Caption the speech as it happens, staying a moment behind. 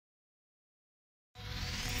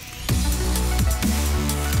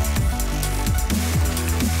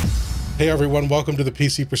Hey everyone, welcome to the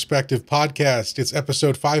PC Perspective Podcast. It's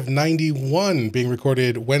episode 591, being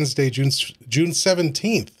recorded Wednesday, June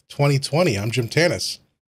 17th, 2020. I'm Jim Tanis.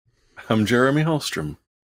 I'm Jeremy Hallstrom.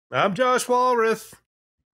 I'm Josh Walrath.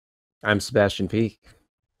 I'm Sebastian Peak.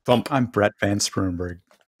 Thump. I'm Brett Van Sporenberg.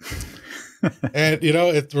 And, you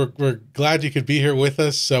know, we're glad you could be here with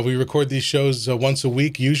us. We record these shows once a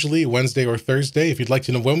week, usually Wednesday or Thursday. If you'd like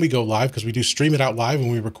to know when we go live, because we do stream it out live when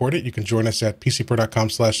we record it, you can join us at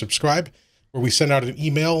pcpro.com/subscribe, where we send out an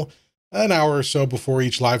email an hour or so before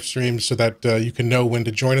each live stream so that you can know when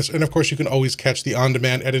to join us. And, of course, you can always catch the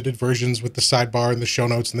on-demand edited versions with the sidebar and the show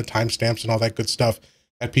notes and the timestamps and all that good stuff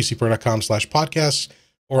at pcpro.com/podcasts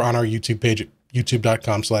or on our YouTube page at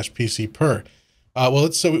youtube.com/pcper.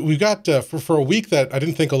 So we've got for a week that I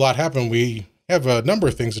didn't think a lot happened. We have a number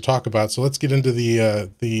of things to talk about. So let's get into the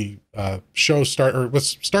show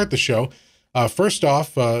let's start the show. First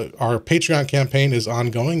off, our Patreon campaign is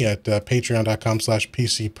ongoing at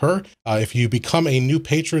patreon.com/pcper. If you become a new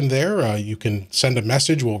patron there, you can send a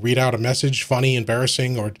message. We'll read out a message, funny,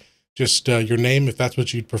 embarrassing, or just your name if that's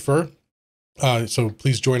what you'd prefer. So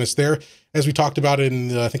please join us there. As we talked about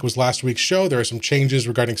in, I think it was last week's show, there are some changes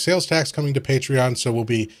regarding sales tax coming to Patreon. So we'll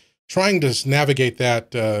be trying to navigate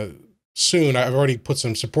that soon. I've already put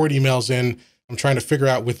some support emails in. I'm trying to figure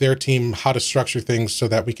out with their team how to structure things so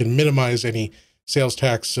that we can minimize any sales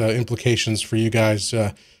tax implications for you guys.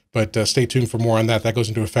 But stay tuned for more on that. That goes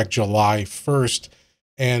into effect July 1st.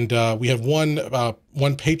 And we have one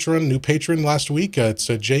new patron last week. It's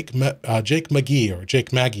Jake McGee or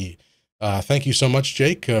Jake Maggie. Thank you so much,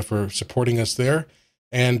 Jake, for supporting us there.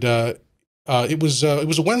 And it was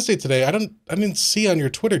a Wednesday today. I didn't see on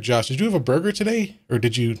your Twitter, Josh. Did you have a burger today, or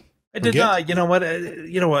did you? I did not. You know what?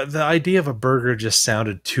 The idea of a burger just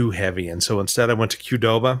sounded too heavy, and so instead I went to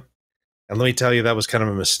Qdoba. And let me tell you, that was kind of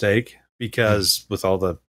a mistake because with all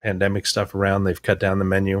the pandemic stuff around, they've cut down the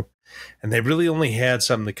menu, and they really only had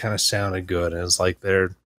something that kind of sounded good. And it's like their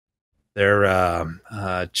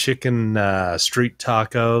chicken street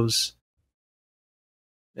tacos.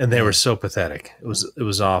 And they were so pathetic. It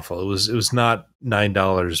was awful. It was not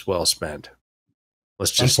 $9 well spent.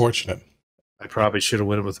 Unfortunate. I probably should have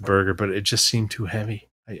went with a burger, but it just seemed too heavy.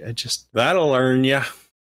 I just That'll earn you.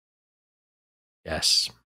 Yes.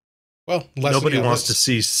 Well, nobody wants to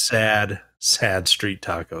see sad street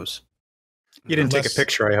tacos. You didn't take a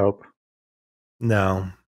picture, I hope.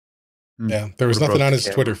 No. Yeah, there was nothing on his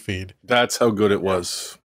Twitter feed. That's how good it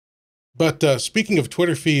was. But speaking of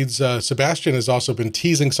Twitter feeds, Sebastian has also been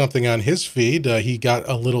teasing something on his feed. He got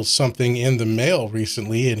a little something in the mail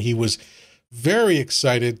recently, and he was very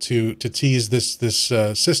excited to tease this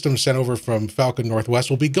system sent over from Falcon Northwest.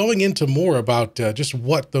 We'll be going into more about just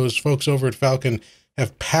what those folks over at Falcon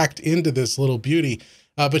have packed into this little beauty.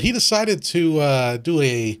 But he decided to do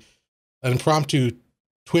an impromptu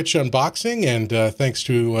Twitch unboxing, and thanks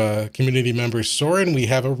to community member Soren, we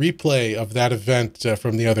have a replay of that event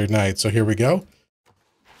from the other night. So here we go.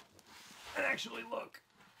 And actually, look.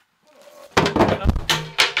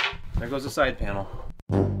 There goes the side panel.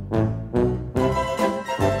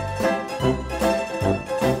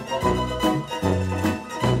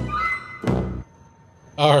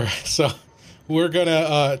 All right, so we're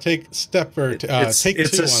gonna take step or take two on that.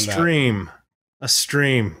 It's a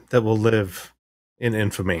stream that will live in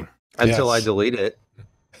infamy until I delete it.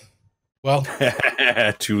 Well,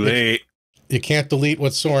 too late. You can't delete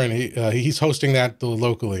what Soren. He's hosting that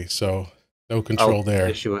locally, so no control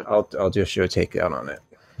there. I'll just show a takedown on it.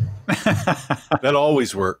 That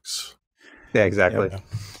always works. Yeah, exactly.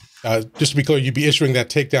 Yeah. Just to be clear, you'd be issuing that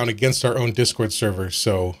takedown against our own Discord server,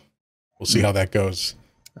 so we'll see how that goes.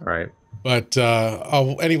 All right. But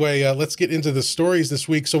anyway, let's get into the stories this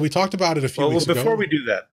week. So we talked about it a few weeks ago. Before we do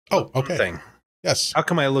that, okay. Yes. How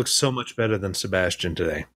come I look so much better than Sebastian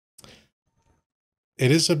today? It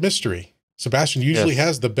is a mystery. Sebastian usually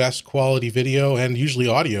has the best quality video and usually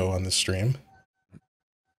audio on the stream.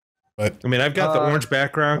 But I mean, I've got the orange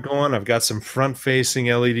background going. I've got some front-facing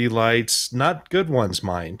LED lights, not good ones,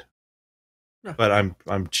 mind. But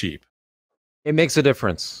I'm cheap. It makes a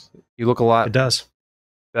difference. You look a lot. It does.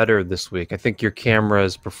 Better this week. I think your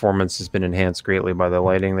camera's performance has been enhanced greatly by the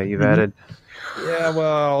lighting that you've added. Yeah,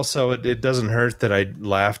 well, also it doesn't hurt that I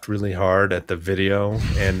laughed really hard at the video,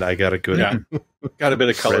 and I got a good, got a bit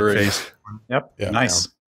of color face. Yep, yeah. Nice.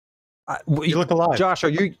 You look alive, Josh. Are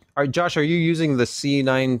you using the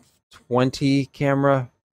C920 camera?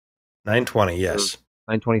 920, yes.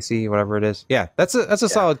 920C, whatever it is. Yeah, that's a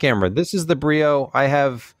solid camera. This is the Brio. I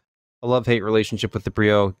have a love-hate relationship with the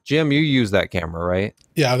Brio. Jim, you use that camera, right?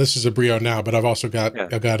 Yeah, this is a Brio now, but I've also got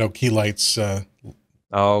Elgato key lights. Okay.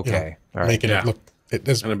 All right. Making it look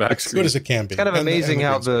as good as it can be. It's kind of amazing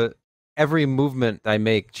how every movement I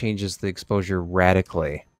make changes the exposure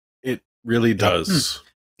radically. It really does.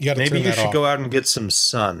 Maybe you should go out and get some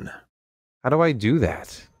sun. How do I do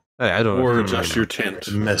that? I don't know. Or adjust your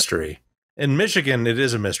tint. Mystery. In Michigan, it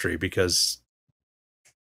is a mystery because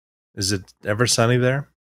is it ever sunny there?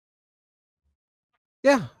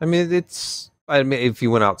 Yeah, I mean if you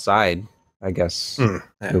went outside, I guess it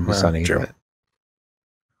would be sunny. True.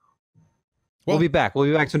 We'll be back. We'll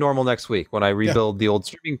be back to normal next week when I rebuild the old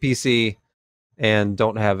streaming PC and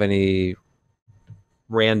don't have any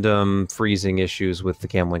random freezing issues with the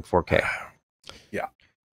Camlink 4K. Yeah.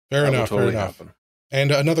 Fair enough. Happen.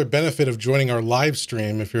 And another benefit of joining our live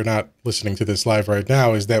stream, if you're not listening to this live right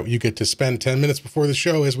now, is that you get to spend 10 minutes before the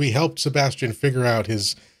show as we helped Sebastian figure out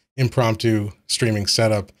his impromptu streaming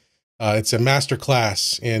setup. It's a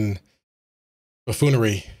masterclass in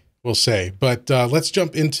buffoonery, we'll say. But let's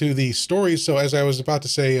jump into the stories. So as I was about to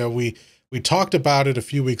say, we talked about it a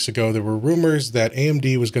few weeks ago. There were rumors that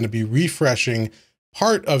AMD was going to be refreshing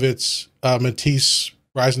part of its Matisse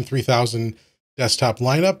Ryzen 3000 desktop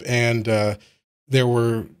lineup, and there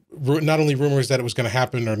were not only rumors that it was going to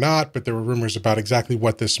happen or not, but there were rumors about exactly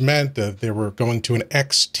what this meant. They were going to an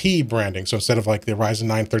XT branding. So instead of like the Ryzen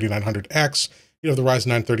 9 3900X, the Ryzen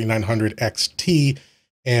 9 3900 XT.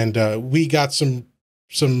 And we got some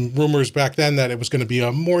rumors back then that it was going to be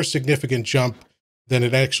a more significant jump than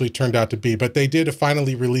it actually turned out to be. But they did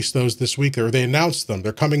finally release those this week, or they announced them.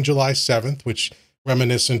 They're coming July 7th, which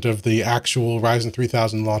reminiscent of the actual Ryzen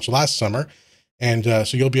 3000 launch last summer. And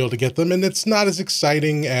so you'll be able to get them. And it's not as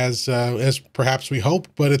exciting as perhaps we hoped,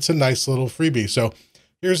 but it's a nice little freebie. So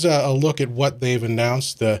here's a look at what they've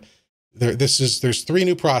announced. There's 3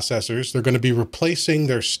 new processors. They're going to be replacing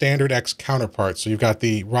their standard X counterparts. So you've got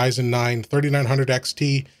the Ryzen 9 3900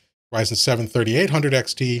 XT, Ryzen 7 3800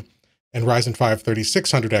 XT, and Ryzen 5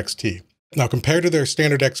 3600 XT. Now, compared to their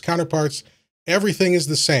standard X counterparts, everything is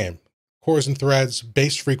the same. Cores and threads,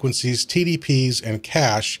 base frequencies, TDPs, and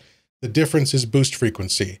cache. The difference is boost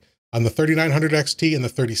frequency. On the 3900 XT and the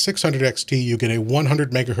 3600 XT, you get a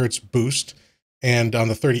 100 megahertz boost. And on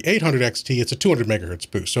the 3800 XT, it's a 200 megahertz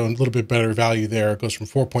boost. So a little bit better value there. It goes from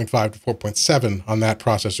 4.5 to 4.7 on that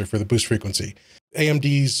processor for the boost frequency.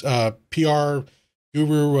 AMD's PR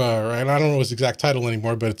guru, and I don't know his exact title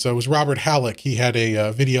anymore, but it was Robert Halleck. He had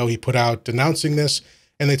a video he put out announcing this,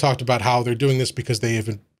 and they talked about how they're doing this because they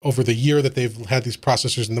have, over the year that they've had these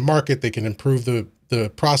processors in the market, they can improve the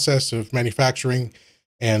process of manufacturing,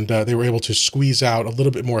 and they were able to squeeze out a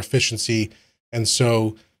little bit more efficiency. And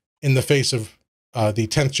so in the face of the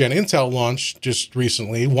 10th gen Intel launch just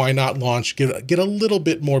recently, why not get a little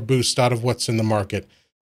bit more boost out of what's in the market?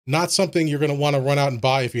 Not something you're going to want to run out and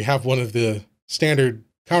buy if you have one of the standard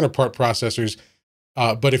counterpart processors.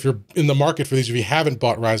 But if you're in the market for these, if you haven't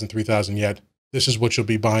bought Ryzen 3000 yet, this is what you'll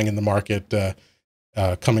be buying in the market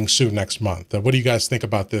coming soon next month. What do you guys think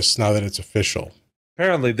about this now that it's official?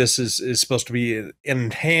 Apparently, this is supposed to be an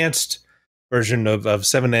enhanced version of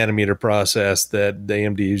 7 nanometer process that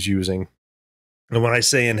AMD is using. And when I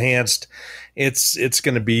say enhanced, it's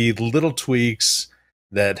going to be little tweaks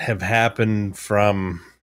that have happened from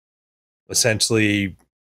essentially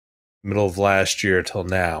middle of last year till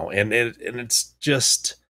now. And it's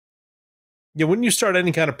just, when you start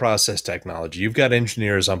any kind of process technology, you've got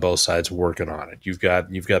engineers on both sides working on it. You've got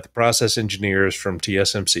the process engineers from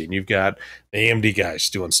TSMC, and you've got the AMD guys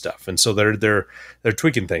doing stuff. And so they're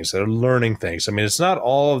tweaking things, they're learning things. I mean, it's not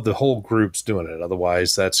all of the whole groups doing it.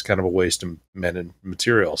 Otherwise, that's kind of a waste of men and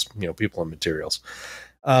materials, people and materials.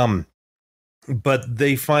 But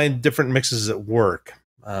they find different mixes that work.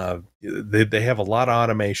 They have a lot of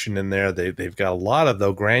automation in there. They've got a lot of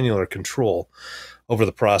the granular control over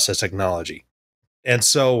the process technology. And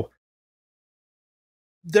so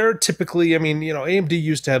they're typically, AMD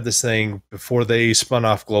used to have this thing before they spun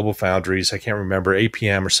off Global Foundries. I can't remember,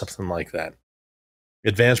 APM or something like that.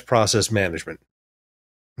 Advanced Process Management.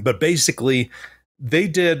 But basically, they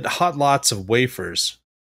did hot lots of wafers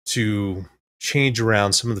to change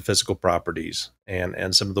around some of the physical properties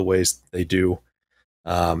and some of the ways they do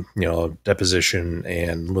deposition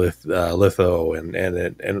and litho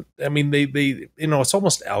and I mean they it's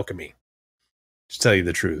almost alchemy, to tell you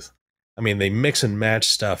the truth. I mean, they mix and match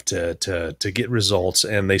stuff to get results,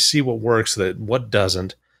 and they see what works, what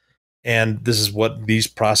doesn't. And this is what these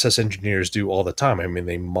process engineers do all the time. I mean,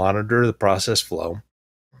 they monitor the process flow.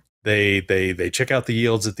 They check out the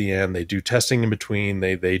yields at the end. They do testing in between.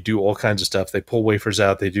 They do all kinds of stuff. They pull wafers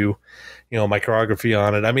out. They do, micrography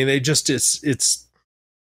on it. I mean, it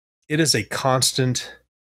is a constant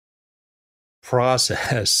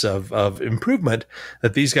process of improvement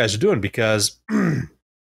that these guys are doing, because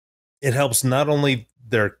it helps not only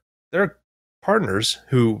their partners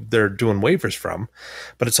who they're doing wafers from,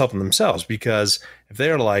 but it's helping themselves, because if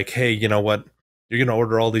they're like, hey, you know what, you're going to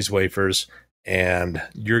order all these wafers and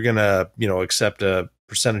you're going to, accept a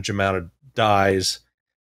percentage amount of dies.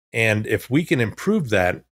 And if we can improve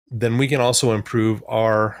that, then we can also improve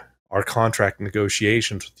our contract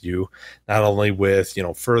negotiations with you, not only with,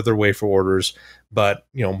 further wafer orders, but,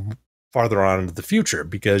 farther on into the future,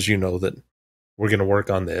 because you know that we're going to work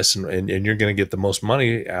on this, and you're going to get the most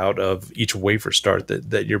money out of each wafer start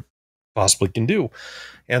that you possibly can do.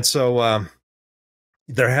 And so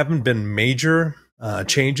there haven't been major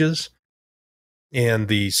changes in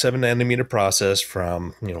the 7 nanometer process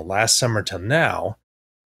from last summer to now,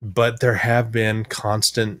 but there have been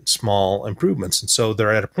constant small improvements. And so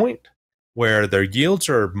they're at a point where their yields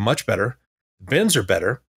are much better, bins are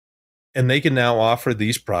better, and they can now offer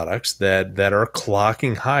these products that are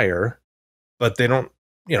clocking higher, but they don't,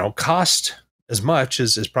 cost as much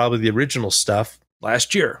as probably the original stuff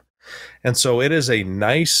last year. And so it is a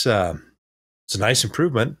nice, it's a nice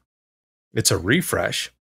improvement. It's a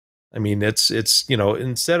refresh. I mean, it's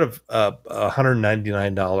instead of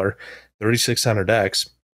 $199 3600X,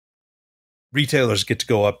 retailers get to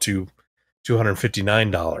go up to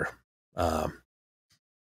 $259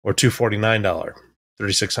 or $249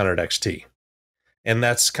 3600 XT. And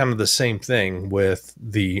that's kind of the same thing with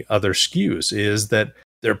the other SKUs, is that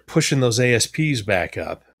they're pushing those ASPs back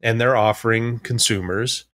up, and they're offering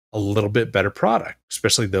consumers a little bit better product,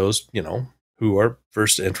 especially those, who are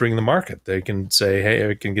first entering the market. They can say, hey,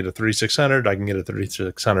 I can get a 3600, I can get a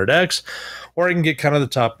 3600X, or I can get kind of the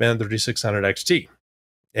top end 3600 XT.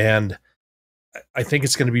 And I think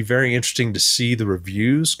it's going to be very interesting to see the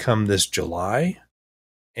reviews come this July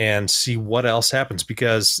and see what else happens,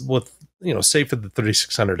 because with, say for the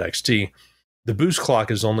 3600 XT, the boost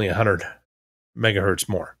clock is only 100 megahertz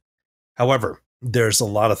more. However, there's a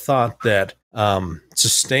lot of thought that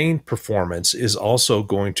sustained performance is also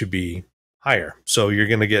going to be higher. So you're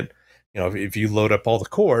going to get, if you load up all the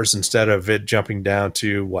cores, instead of it jumping down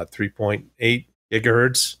to 3.8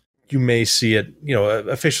 gigahertz, you may see it,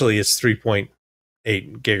 officially it's 3.8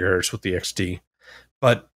 gigahertz with the XT.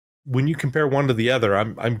 But when you compare one to the other,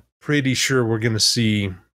 I'm pretty sure we're going to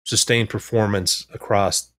see sustained performance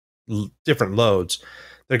across different loads.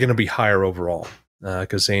 They're going to be higher overall,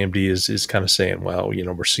 because AMD is kind of saying, well,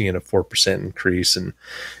 we're seeing a 4% increase in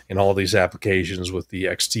all these applications with the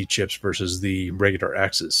XT chips versus the regular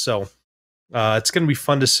X's. So it's going to be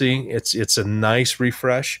fun to see. It's a nice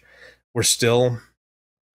refresh. We're still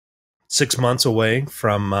 6 months away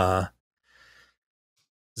from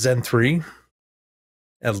Zen 3,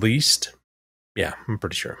 at least. Yeah, I'm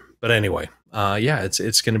pretty sure. But anyway,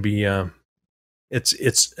 it's going to be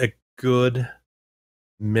it's a good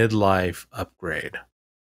midlife upgrade,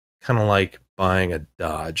 kind of like buying a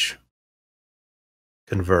Dodge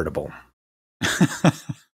convertible.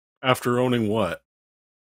 After owning what?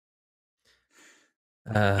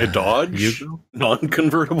 A Dodge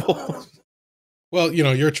non-convertible? Well,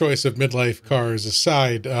 your choice of midlife cars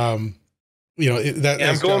aside, I'm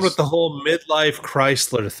going with the whole midlife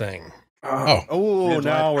Chrysler thing. Now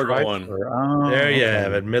we're going. There you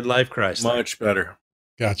have it, midlife Chrysler. Much better.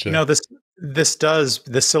 Gotcha.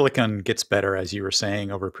 The silicon gets better, as you were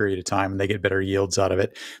saying, over a period of time, and they get better yields out of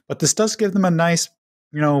it. But this does give them a nice,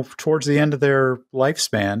 towards the end of their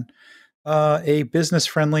lifespan, a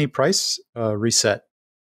business-friendly price reset.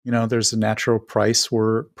 There's a natural price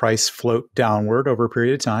float downward over a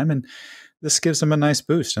period of time, and this gives them a nice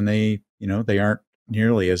boost. And they aren't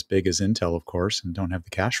nearly as big as Intel, of course, and don't have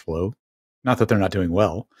the cash flow. Not that they're not doing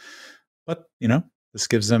well, but this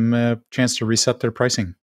gives them a chance to reset their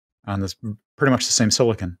pricing on this pretty much the same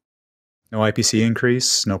silicon. No IPC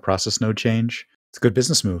increase, no process node change. It's a good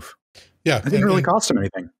business move. Yeah, it didn't really cost them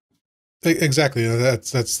anything. Exactly.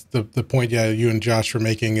 That's the point. Yeah, you and Josh were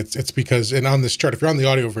making. It's because, and on this chart, if you're on the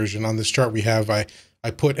audio version, on this chart we have I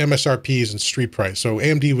put MSRPs and street price. So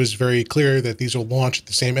AMD was very clear that these will launch at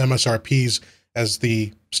the same MSRPs as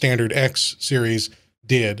the standard X series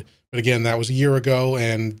did. But again, that was a year ago,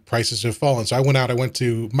 and prices have fallen. So I went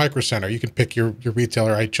to Micro Center. You can pick your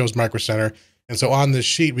retailer. I chose Micro Center. And so on this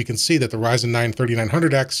sheet, we can see that the Ryzen 9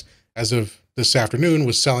 3900X, as of this afternoon,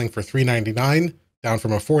 was selling for $399, down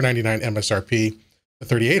from a $499 MSRP. The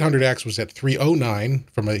 3800X was at $309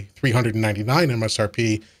 from a $399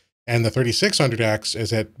 MSRP. And the 3600X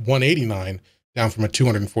is at $189, down from a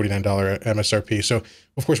 $249 MSRP. So,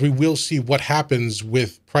 of course, we will see what happens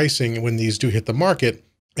with pricing when these do hit the market.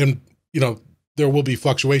 And, there will be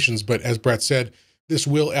fluctuations. But as Brett said, this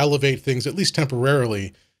will elevate things, at least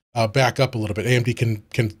temporarily, back up a little bit. AMD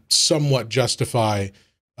can somewhat justify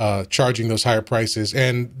charging those higher prices,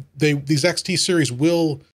 and these XT series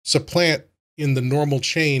will supplant in the normal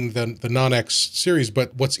chain the non-X series,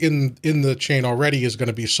 but what's in the chain already is going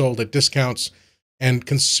to be sold at discounts. And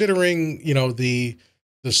considering, you know, the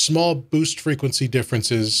small boost frequency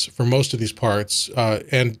differences for most of these parts,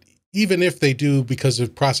 and even if they do, because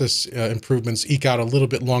of process improvements, eke out a little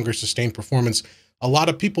bit longer sustained performance, a lot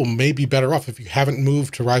of people may be better off, if you haven't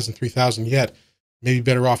moved to Ryzen 3000 yet, maybe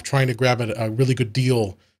better off trying to grab a really good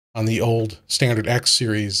deal on the old standard X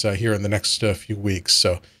series here in the next few weeks.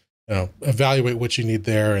 So, you know, evaluate what you need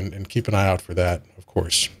there and keep an eye out for that, of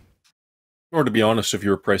course. Or to be honest, if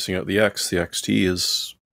you were pricing out the X, the XT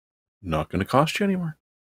is not going to cost you anymore.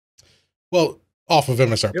 Well, off of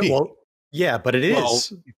MSRP. Yeah, but it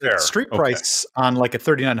is. The street price on like a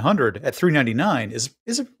 3900 at $399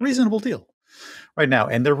 is a reasonable deal right now,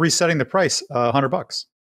 and they're resetting the price $100.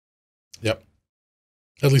 Yep,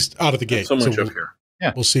 at least out of the gate. So here.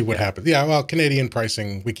 Yeah, we'll see what happens. Yeah, well, Canadian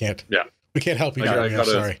pricing, we can't. Yeah, we can't help you. I got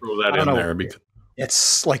to throw that in there because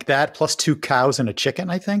it's like that plus 2 cows and a chicken,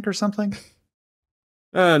 I think, or something.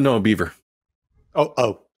 No, a beaver.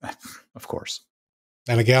 Oh, of course.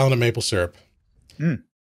 And a gallon of maple syrup. Mm.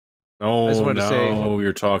 Oh, no,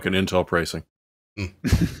 you're talking Intel pricing. I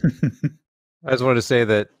just wanted to say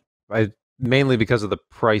that mainly because of the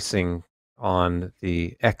pricing on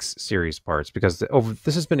the X series parts, because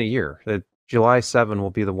this has been a year. July 7 will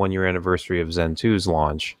be the 1-year anniversary of Zen 2's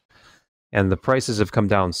launch, and the prices have come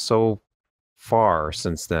down so far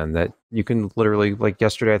since then that you can literally, like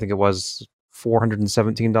yesterday, I think it was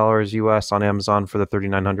 $417 US on Amazon for the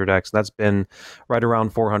 3900X. That's been right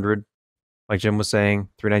around $400. Like Jim was saying,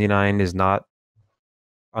 $399 is not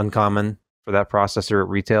uncommon for that processor at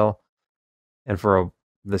retail. And for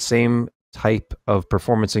the same type of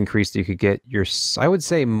performance increase that you could get, I would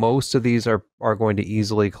say most of these are going to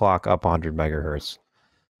easily clock up 100 megahertz.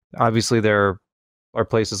 Obviously, there are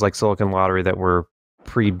places like Silicon Lottery that were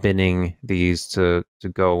pre-binning these to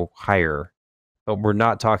go higher. But we're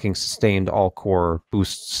not talking sustained all-core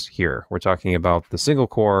boosts here. We're talking about the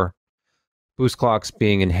single-core boost clocks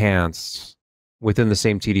being enhanced within the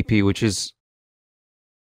same TDP, which is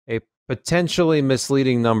a potentially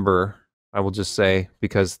misleading number, I will just say,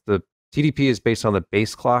 because the TDP is based on the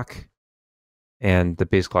base clock, and the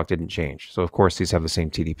base clock didn't change. So, of course, these have the same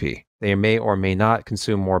TDP. They may or may not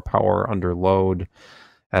consume more power under load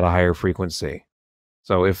at a higher frequency.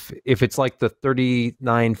 So if it's like the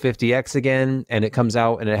 3950X again, and it comes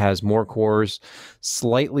out and it has more cores,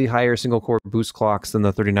 slightly higher single-core boost clocks than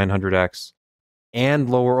the 3900X, and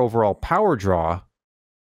lower overall power draw,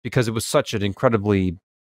 because it was such an incredibly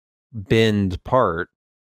binned part,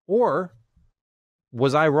 or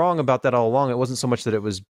was I wrong about that all along? It wasn't so much that it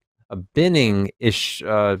was a binning-ish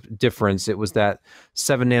difference. It was that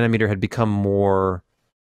 7 nanometer had become more,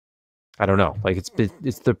 I don't know, like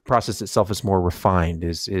it's the process itself is more refined,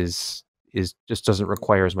 is just doesn't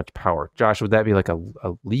require as much power. Josh, would that be like a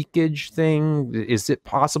leakage thing? Is it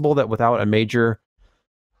possible that without a major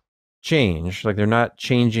change, like they're not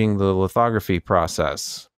changing the lithography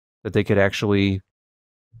process, that they could actually,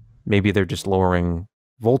 maybe they're just lowering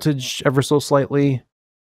voltage ever so slightly?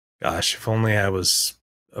 Gosh, if only I was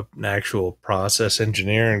an actual process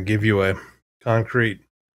engineer and give you a concrete.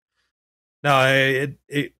 No,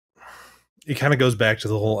 it kind of goes back to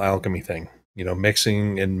the whole alchemy thing, you know,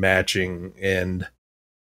 mixing and matching and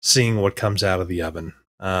seeing what comes out of the oven.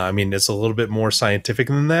 I mean, it's a little bit more scientific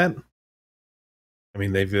than that. I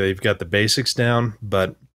mean, they've got the basics down,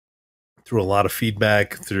 but through a lot of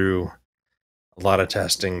feedback, through a lot of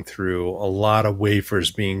testing, through a lot of wafers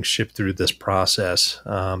being shipped through this process,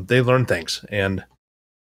 they learn things, and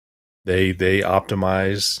they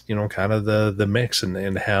optimize, you know, kind of the mix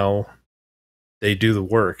and how they do the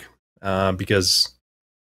work. Because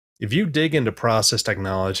if you dig into process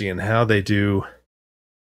technology and how they do,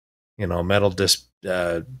 you know, metal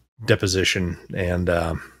deposition and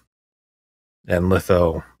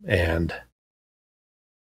litho and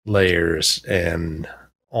layers and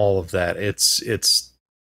all of that, it's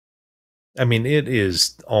I mean, it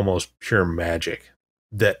is almost pure magic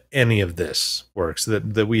that any of this works,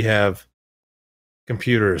 that we have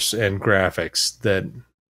computers and graphics that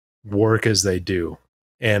work as they do,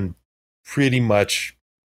 and pretty much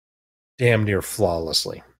damn near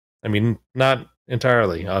flawlessly. I mean, not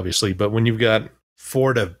entirely, obviously, but when you've got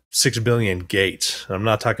 4 to 6 billion gates, I'm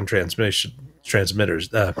not talking transistors,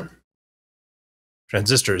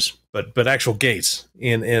 but actual gates,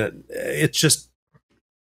 and it's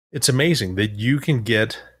amazing that you can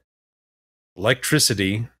get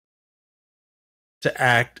electricity to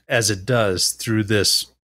act as it does through this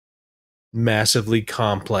massively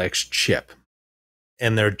complex chip.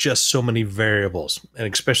 And there are just so many variables,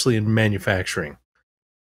 and especially in manufacturing.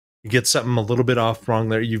 You get something a little bit off wrong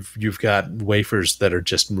there, you've got wafers that are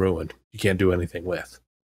just ruined. You can't do anything with.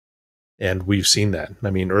 And we've seen that.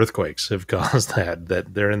 I mean, earthquakes have caused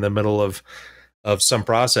that they're in the middle of some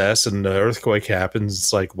process and the earthquake happens.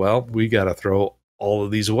 It's like, well, we got to throw all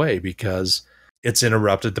of these away because it's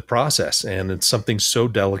interrupted the process. And it's something so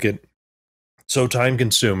delicate, so time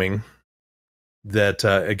consuming that,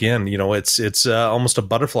 again, you know, it's almost a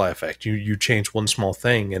butterfly effect. You change one small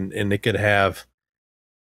thing and it could have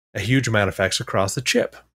a huge amount of effects across the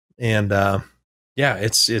chip. And, yeah,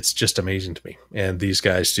 it's just amazing to me. And these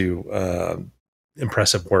guys do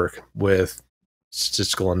impressive work with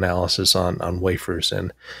statistical analysis on wafers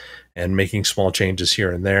and making small changes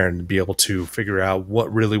here and there and be able to figure out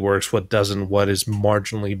what really works, what doesn't, what is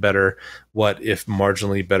marginally better, what if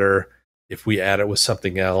marginally better, if we add it with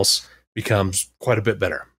something else, becomes quite a bit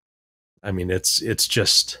better. I mean, it's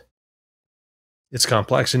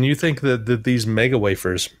complex. And you think that these mega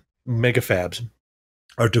wafers, mega fabs,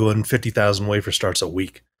 are doing 50,000 wafer starts a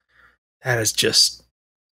week. That is just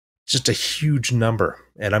a huge number.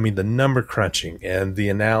 And I mean, the number crunching and the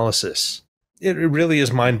analysis, it really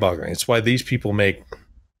is mind-boggling. It's why these people make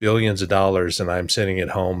billions of dollars and I'm sitting at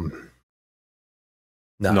home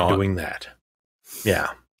not doing that. Yeah.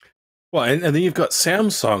 Well, and then you've got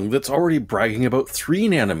Samsung that's already bragging about 3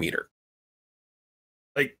 nanometer.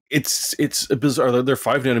 Like, it's a bizarre. Their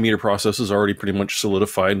 5 nanometer process is already pretty much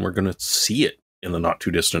solidified, and we're going to see it in the not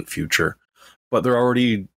too distant future. But they're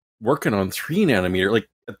already working on 3 nanometer. Like,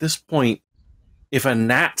 at this point, if a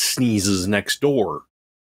gnat sneezes next door,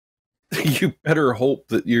 you better hope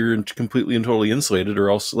that you're completely and totally insulated, or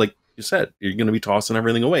else, like you said, you're going to be tossing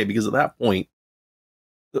everything away, because at that point,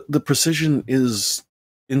 the precision is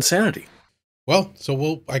insanity. Well,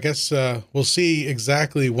 so I guess we'll see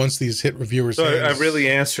exactly once these hit reviewers. So I really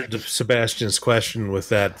answered Sebastian's question with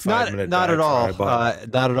that 5-minute. Not at all.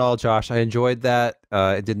 Not at all, Josh. I enjoyed that.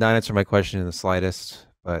 It did not answer my question in the slightest,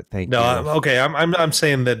 but thank you. Okay. I'm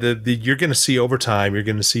saying that you're going to see over time, you're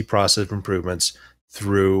going to see process improvements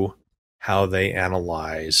through how they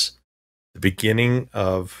analyze the beginning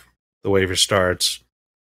of the wafer starts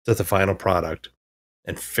to the final product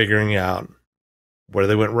and figuring out where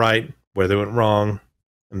they went right, where they went wrong,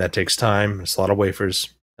 and that takes time. It's a lot of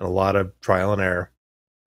wafers and a lot of trial and error.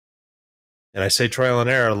 And I say trial and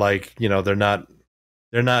error like, you know, they're not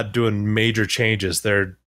doing major changes.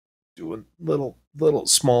 They're doing little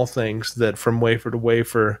small things that from wafer to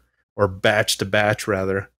wafer, or batch to batch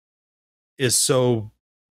rather, is so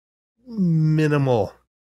minimal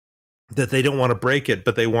that they don't want to break it,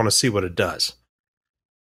 but they want to see what it does.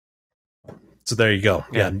 So there you go.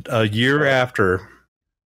 Yeah, a year after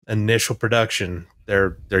initial production,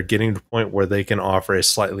 they're getting to the point where they can offer a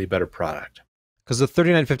slightly better product. Because the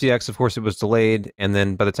 3950X, of course, it was delayed, and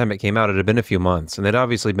then by the time it came out, it had been a few months, and they'd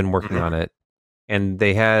obviously been working on it, and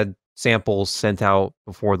they had samples sent out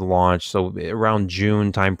before the launch. So around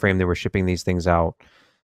June timeframe, they were shipping these things out,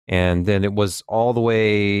 and then it was all the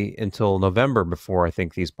way until November before I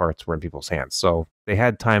think these parts were in people's hands. So they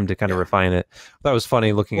had time to kind of refine it. That was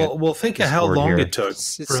funny looking at. Well, think of how long it took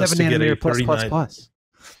for us to get a 39.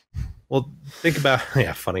 Well, think about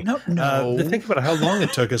funny. No. Think about how long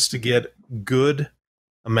it took us to get good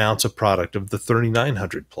amounts of product of the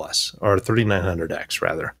 3900 plus, or 3900X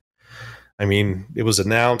rather. I mean, it was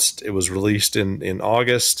announced, it was released in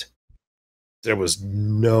August. There was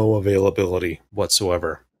no availability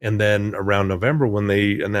whatsoever. And then around November, when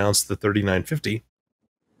they announced the 3950,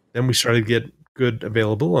 then we started to get good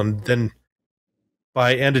available. And then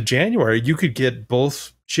by end of January, you could get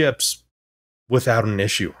both chips without an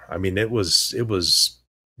issue. I mean, it was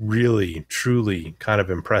really, truly kind of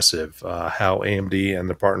impressive how AMD and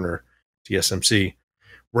the partner TSMC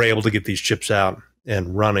were able to get these chips out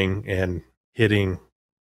and running and hitting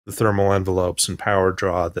the thermal envelopes and power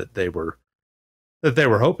draw that they were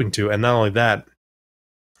hoping to. And not only that,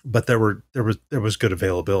 but there was good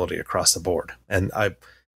availability across the board. And I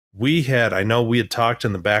know we had talked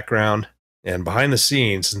in the background and behind the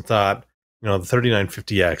scenes and thought, you know, the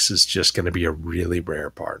 3950X is just going to be a really rare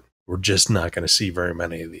part. We're just not going to see very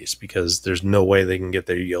many of these because there's no way they can get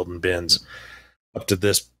their yield and bins up to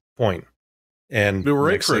this point. And we were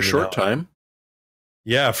right for a short time.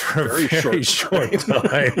 Yeah, for a very short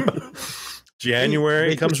time.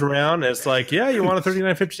 January comes around, and it's like, yeah, you want a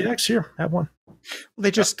 3950X? Here, have one. Well, they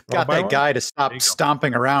just got that guy to stop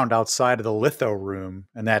stomping around outside of the litho room,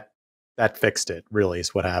 and that fixed it, really,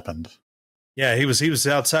 is what happened. Yeah, he was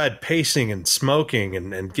outside pacing and smoking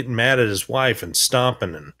and getting mad at his wife and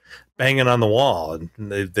stomping and banging on the wall.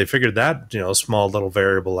 And they figured that, small little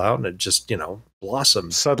variable out, and it just,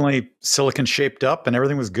 blossomed. Suddenly silicon shaped up and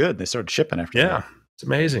everything was good. They started shipping after that. Yeah, it's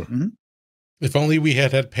amazing. Mm-hmm. If only we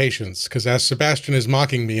had patience, because as Sebastian is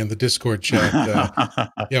mocking me in the Discord chat,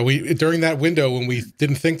 we during that window when we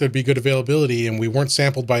didn't think there'd be good availability and we weren't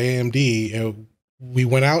sampled by AMD, we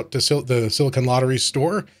went out to the Silicon Lottery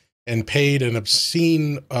store and paid an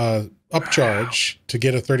obscene upcharge to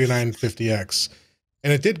get a 3950X.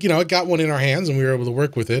 And it did, it got one in our hands and we were able to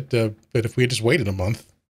work with it. But if we had just waited a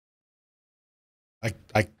month,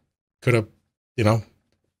 I could have,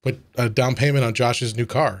 put a down payment on Josh's new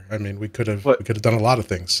car. I mean, we could have done a lot of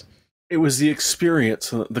things. It was the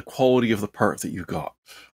experience and the quality of the part that you got.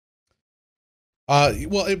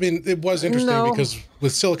 Well, I mean, it was interesting because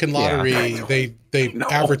with Silicon Lottery, they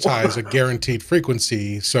advertise a guaranteed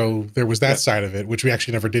frequency. So there was that side of it, which we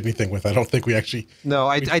actually never did anything with. I don't think we actually. No,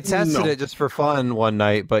 I tested it just for fun one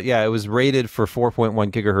night, but yeah, it was rated for 4.1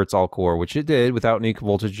 gigahertz all core, which it did without any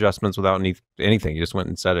voltage adjustments, without anything. You just went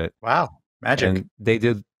and set it. Wow. Magic. And they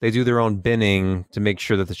do their own binning to make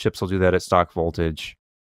sure that the chips will do that at stock voltage.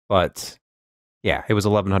 But yeah, it was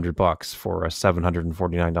 $1,100 for a $749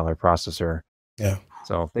 processor. Yeah.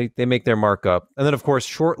 So they make their markup. And then of course,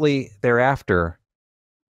 shortly thereafter,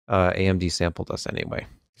 AMD sampled us anyway.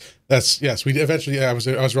 Yes. We eventually, I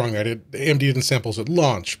was wrong there. AMD didn't samples at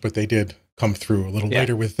launch, but they did come through a little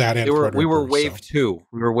later with that. We were wave 2.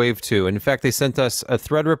 We were wave 2. And in fact, they sent us a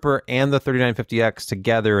Threadripper and the 3950X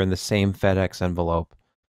together in the same FedEx envelope.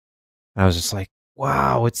 And I was just like,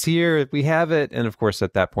 wow, it's here. We have it. And of course,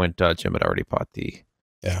 at that point, Jim had already bought the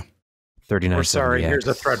 3950X. We're sorry, here's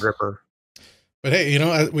a Threadripper. But hey,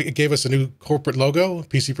 it gave us a new corporate logo,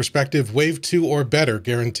 PC Perspective, wave 2 or better,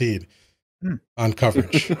 guaranteed on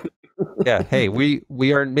coverage. Yeah. Hey,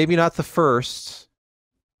 we are maybe not the first,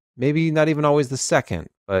 maybe not even always the second,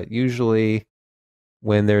 but usually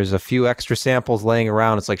when there's a few extra samples laying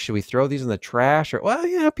around, it's like, should we throw these in the trash? Or, well,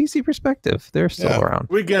 yeah, PC Perspective, they're still around.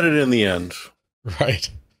 We get it in the end. Right.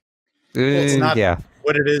 Well, it's not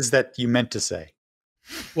what it is that you meant to say.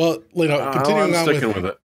 Well,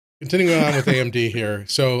 continuing on with AMD here.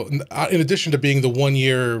 So in addition to being the 1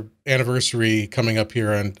 year anniversary coming up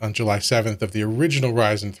here on July 7th of the original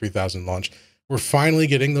Ryzen 3000 launch, we're finally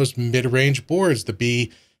getting those mid-range boards, the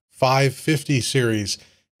B550 series.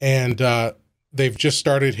 And they've just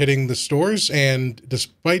started hitting the stores. And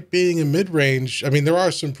despite being a mid-range, I mean, there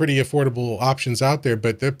are some pretty affordable options out there,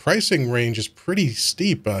 but the pricing range is pretty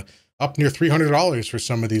steep, up near $300 for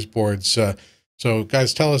some of these boards. So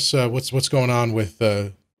guys, tell us what's going on with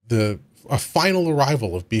a final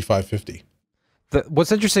arrival of B550.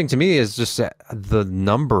 What's interesting to me is just the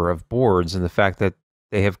number of boards and the fact that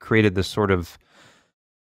they have created this sort of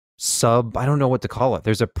I don't know what to call it.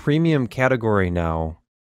 There's a premium category now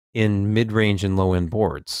in mid-range and low-end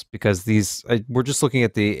boards because we're just looking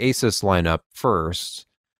at the Asus lineup first,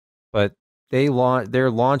 but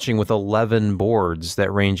they're launching with 11 boards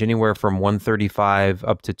that range anywhere from $135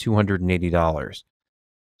 up to $280. So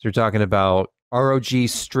you're talking about ROG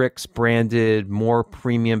Strix branded, more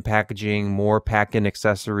premium packaging, more pack-in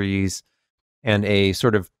accessories, and a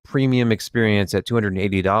sort of premium experience at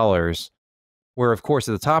 $280, where, of course,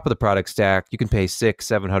 at the top of the product stack, you can pay $600,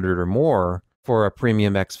 $700 or more for a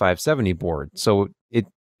premium X570 board. So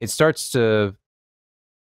it starts to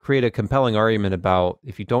create a compelling argument about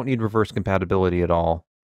if you don't need reverse compatibility at all,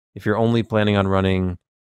 if you're only planning on running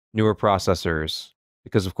newer processors,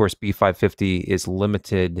 because, of course, B550 is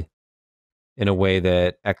limited in a way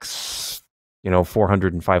that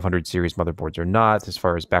 400 and 500 series motherboards are not, as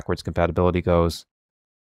far as backwards compatibility goes.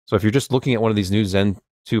 So if you're just looking at one of these new Zen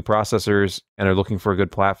 2 processors and are looking for a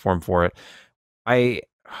good platform for it, I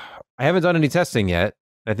haven't done any testing yet.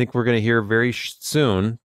 I think we're going to hear very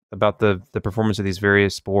soon about the performance of these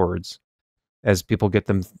various boards as people get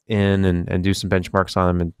them in and do some benchmarks on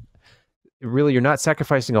them. And really, you're not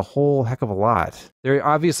sacrificing a whole heck of a lot. There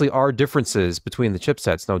obviously are differences between the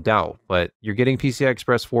chipsets, no doubt, but you're getting PCI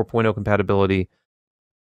Express 4.0 compatibility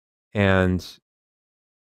and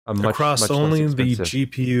across only the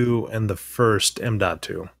GPU and the first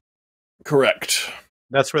M.2. Correct.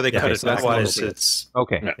 That's where they cut it. Otherwise, it's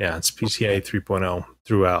okay. Yeah, it's PCIe 3.0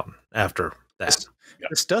 throughout after that.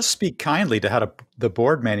 This does speak kindly to how the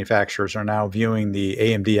board manufacturers are now viewing the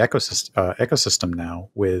AMD ecosystem now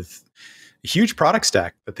with a huge product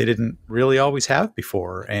stack that they didn't really always have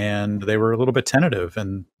before, and they were a little bit tentative,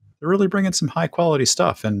 and they're really bringing some high quality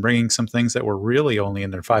stuff and bringing some things that were really only in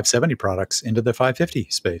their 570 products into the 550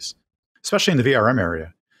 space, especially in the VRM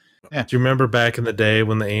area. Yeah. Do you remember back in the day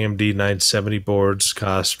when the AMD 970 boards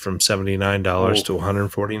cost from $79 to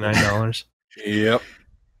 $149? Yep.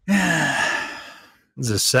 This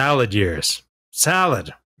is salad years.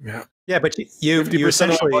 Salad. Yeah. Yeah, but you 50%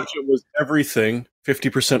 essentially, of the budget was everything.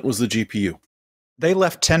 50% was the GPU. they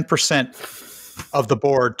left 10% of the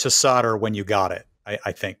board to solder when you got it.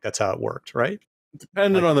 I think that's how it worked, right?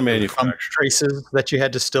 Depending on the Thumb manufacturer. traces that you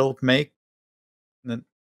had to still make. And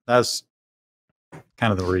that's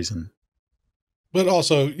kind of the reason. But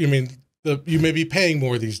also, you mean, you may be paying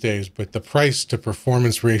more these days, but the price to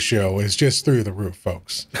performance ratio is just through the roof,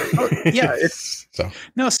 folks. Yeah, it's So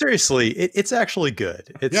no, seriously, it's actually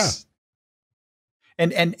good. It's Yeah.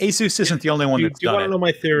 and Asus isn't the only one Do that's you done want it. to know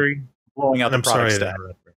my theory? Blowing out I'm the product sorry to stack.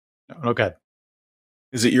 interrupt. Okay.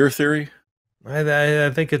 Is it your theory?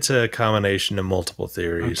 I think it's a combination of multiple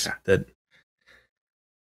theories that,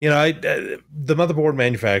 the motherboard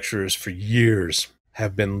manufacturers for years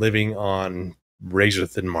have been living on razor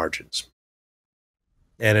thin margins.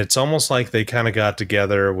 And it's almost like they kind of got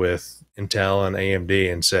together with Intel and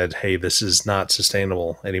AMD and said, hey, this is not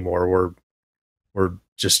sustainable anymore. We're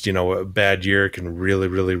just, a bad year can really,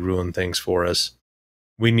 really ruin things for us.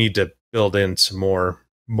 We need to build in some more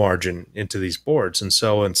margin into these boards. And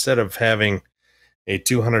so instead of having a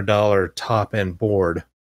 $200 top end board,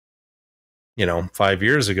 5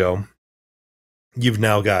 years ago, you've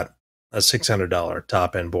now got a $600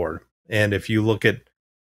 top end board. And if you look at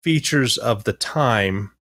features of the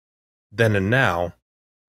time then and now,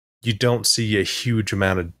 you don't see a huge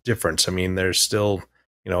amount of difference. I mean, there's still,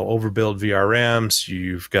 overbuild VRMs.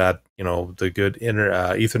 You've got, the good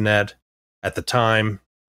Ethernet at the time.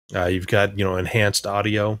 You've got, enhanced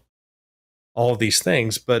audio, all of these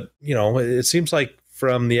things. But, it seems like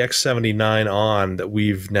from the X79 on that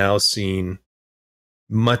we've now seen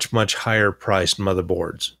much, much higher priced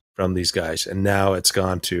motherboards from these guys. And now it's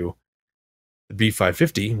gone to the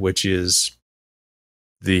B550, which is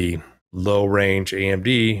the low range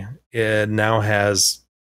AMD. It now has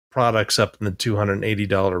products up in the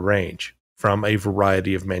 $280 range from a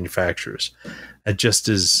variety of manufacturers. It just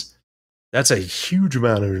is, that's a huge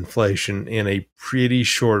amount of inflation in a pretty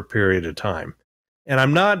short period of time. And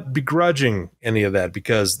I'm not begrudging any of that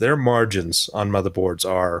because their margins on motherboards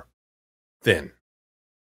are thin.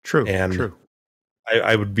 True. And true.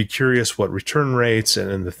 I would be curious what return rates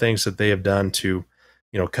and the things that they have done to,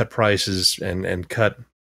 cut prices and cut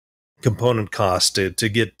component costs to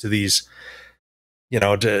get to these,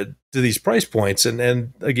 to these price points.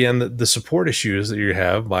 And again, the support issues that you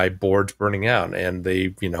have by boards burning out and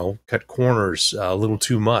they, cut corners a little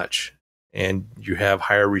too much and you have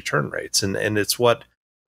higher return rates. And it's what,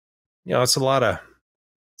 it's a lot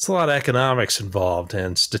of economics involved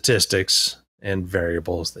and statistics and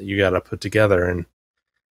variables that you got to put together. And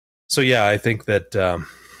so, yeah, I think that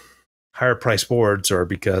higher price boards are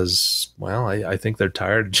because, well, I think they're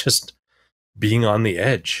tired of just being on the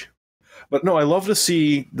edge. But no, I love to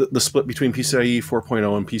see the split between PCIe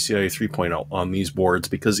 4.0 and PCIe 3.0 on these boards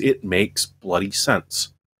because it makes bloody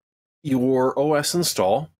sense. Your OS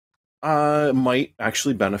install might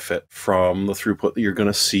actually benefit from the throughput that you're going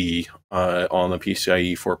to see on the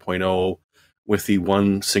PCIe 4.0 with the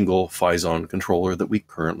one single Phison controller that we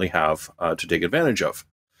currently have to take advantage of.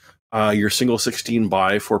 Your single 16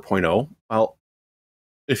 by 4.0, well,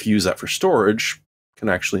 if you use that for storage, can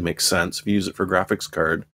actually make sense. If you use it for graphics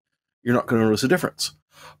card, you're not going to notice a difference.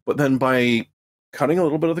 But then by cutting a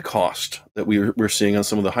little bit of the cost that we're seeing on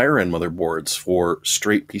some of the higher end motherboards for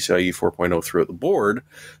straight PCIe 4.0 throughout the board,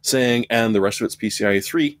 saying, and the rest of it's PCIe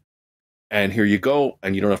 3, and here you go,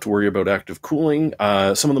 and you don't have to worry about active cooling.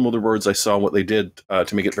 Some of the motherboards I saw, what they did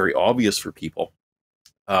to make it very obvious for people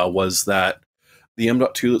was that the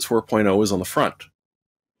M.2 that's 4.0 is on the front.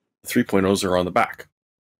 The 3.0s are on the back.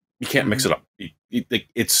 You can't mix it up.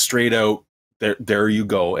 It's straight out. There you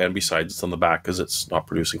go. And besides, it's on the back because it's not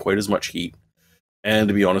producing quite as much heat. And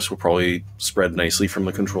to be honest, will probably spread nicely from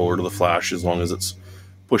the controller to the flash as long as it's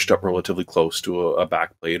pushed up relatively close to a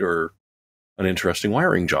backplate or an interesting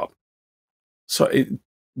wiring job. So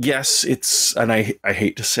yes, it's, and I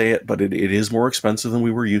hate to say it, but it is more expensive than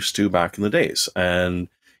we were used to back in the days. And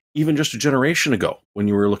even just a generation ago, when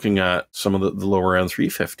you were looking at some of the lower end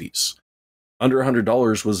 350s, under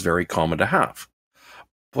 $100 was very common to have.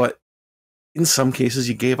 But in some cases,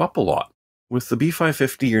 you gave up a lot. With the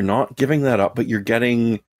B550, you're not giving that up, but you're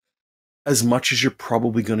getting as much as you're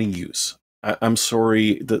probably going to use. I'm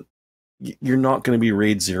sorry that you're not going to be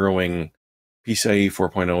RAID zeroing PCIe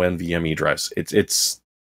 4.0 NVMe drives. It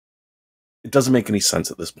doesn't make any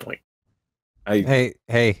sense at this point. Hey,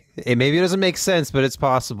 maybe it doesn't make sense, but it's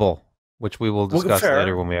possible. which we will discuss fair.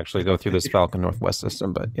 later when we actually go through this Falcon Northwest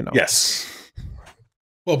system. But Yes.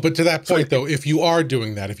 Well, but to that point, though, if you are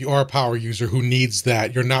doing that, if you are a power user who needs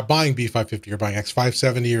that, you're not buying B550, you're buying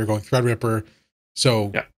X570, you're going Threadripper.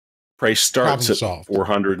 So Yeah. Price starts at solved.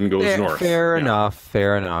 400 and goes north. Fair enough.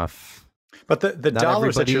 Fair enough. But the Not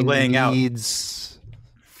dollars that you're laying out needs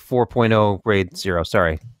 4.0 grade 0.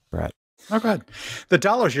 Sorry, Brad. Oh, God. The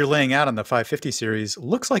dollars you're laying out on the 550 series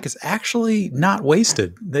looks like it's actually not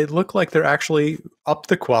wasted. They look like they're actually up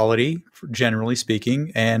the quality, generally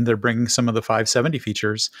speaking, and they're bringing some of the 570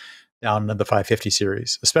 features down to the 550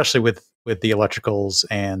 series, especially with the electricals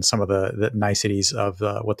and some of the niceties of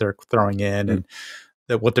what they're throwing in and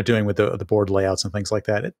what they're doing with the board layouts and things like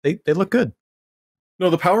that. They look good. No,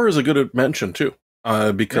 the power is a good mention too,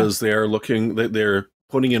 because they're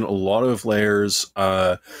putting in a lot of layers.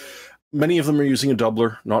 Many of them are using a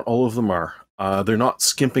doubler. Not all of them are. They're not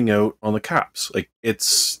skimping out on the caps. Like,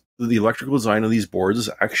 it's the electrical design of these boards is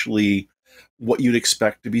actually what you'd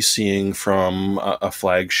expect to be seeing from a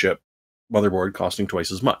flagship motherboard costing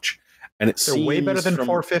twice as much. And they're way better than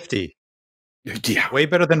 450. Yeah, way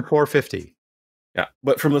better than 450. Yeah,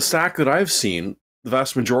 but from the stack that I've seen, the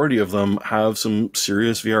vast majority of them have some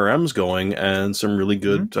serious VRMs going and some really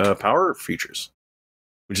good power features,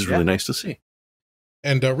 which is really nice to see.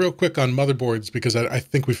 And real quick on motherboards, because I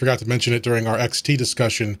think we forgot to mention it during our XT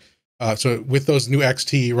discussion. So with those new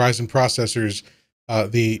XT Ryzen processors,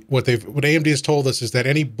 what AMD has told us is that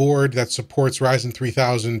any board that supports Ryzen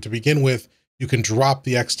 3000 to begin with, you can drop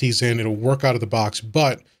the XTs in. It'll work out of the box,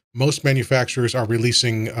 but most manufacturers are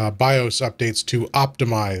releasing BIOS updates to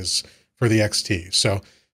optimize for the XT. So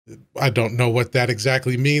I don't know what that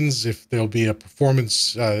exactly means, if there'll be a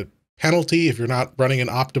performance penalty if you're not running an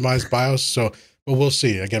optimized BIOS. But we'll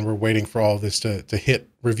see. Again, we're waiting for all this to hit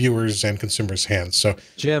reviewers and consumers' hands. So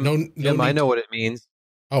Jim, I know what it means.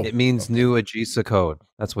 Oh, it means new AGESA code.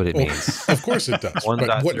 That's what it means. Of course it does.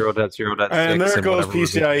 1.0.0.6. And there goes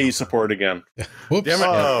PCIe support again. Yeah. Whoops.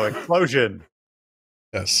 Oh, explosion.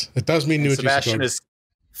 Yes, it does mean new Sebastian code. is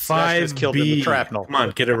 5 killed in the shrapnel. Come on,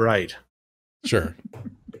 get it right. Sure.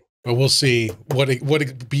 But we'll see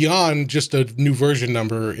what beyond just a new version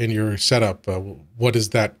number in your setup. What does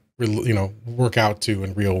that work out to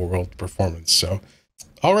in real world performance? So,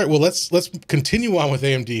 all right. Well, let's continue on with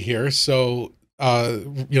AMD here. So,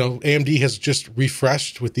 AMD has just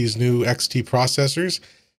refreshed with these new XT processors.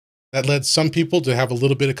 That led some people to have a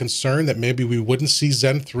little bit of concern that maybe we wouldn't see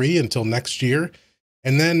Zen 3 until next year.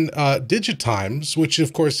 And then Digitimes, which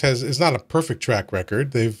of course is not a perfect track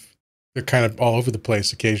record. They're kind of all over the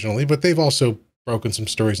place occasionally, but they've also broken some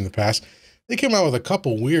stories in the past. They came out with a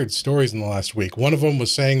couple weird stories in the last week. One of them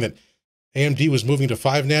was saying that AMD was moving to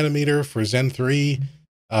 5 nanometer for Zen 3,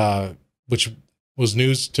 which was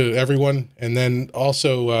news to everyone. And then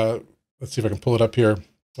also, let's see if I can pull it up here.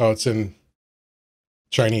 Oh, it's in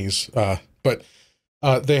Chinese. But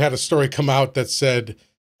they had a story come out that said,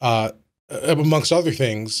 amongst other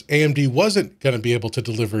things, AMD wasn't going to be able to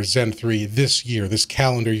deliver Zen 3 this year, this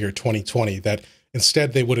calendar year 2020, that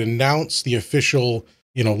instead they would announce the official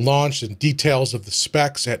launch and details of the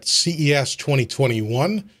specs at CES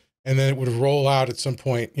 2021, and then it would roll out at some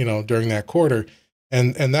point, during that quarter.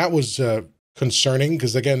 And that was concerning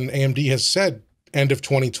because, again, AMD has said end of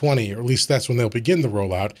 2020, or at least that's when they'll begin the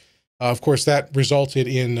rollout. Of course, that resulted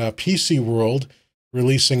in PC World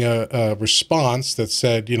releasing a response that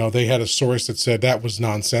said, they had a source that said that was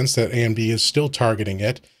nonsense, that AMD is still targeting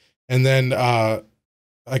it. And then I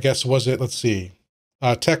guess, let's see,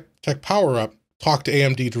 Tech Power Up talked to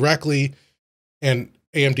AMD directly, and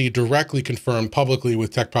AMD directly confirmed publicly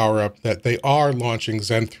with Tech Power Up that they are launching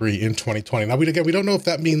Zen 3 in 2020. Now, we don't know if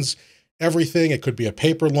that means everything. It could be a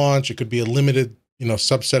paper launch. It could be a limited,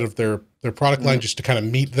 subset of their product line just to kind of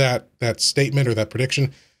meet that statement or that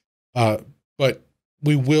prediction. But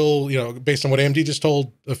we will, based on what AMD just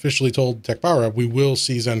officially told Tech Power Up, we will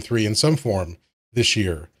see Zen 3 in some form this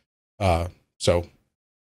year. So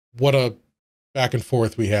what a back and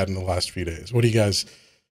forth we had in the last few days. What do you guys,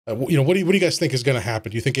 what do you guys think is going to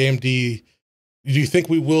happen? Do you think do you think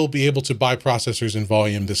we will be able to buy processors in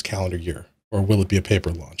volume this calendar year, or will it be a paper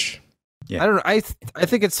launch? Yeah. I don't know. I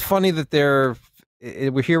think it's funny that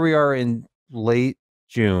here we are in late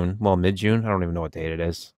June, mid-June. I don't even know what date it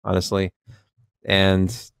is, honestly.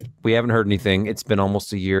 And we haven't heard anything. It's been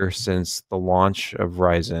almost a year since the launch of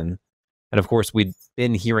Ryzen. And of course, we'd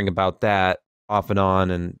been hearing about that off and on.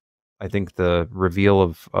 And I think the reveal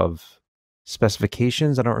of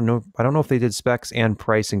specifications, I don't know if they did specs and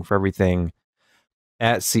pricing for everything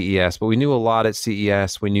at CES, but we knew a lot at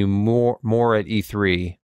CES. We knew more at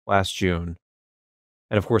E3 last June.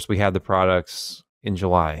 And of course, we had the products in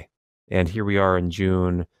July. And here we are in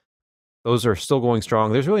June. Those are still going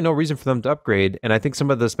strong. There's really no reason for them to upgrade. And I think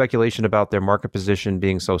some of the speculation about their market position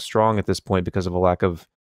being so strong at this point because of a lack of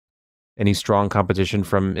any strong competition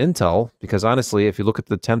from Intel, because honestly, if you look at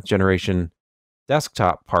the 10th generation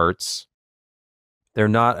desktop parts, they're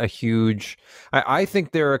not a huge... I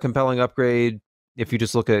think they're a compelling upgrade if you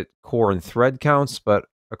just look at core and thread counts, but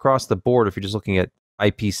across the board, if you're just looking at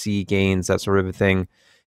IPC gains, that sort of a thing,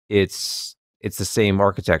 it's the same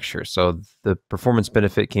architecture. So the performance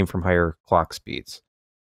benefit came from higher clock speeds.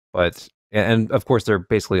 And of course, they're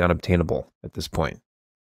basically unobtainable at this point.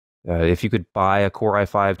 If you could buy a Core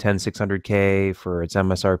i5 10600K for its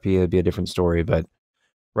MSRP, it'd be a different story. But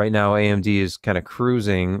right now, AMD is kind of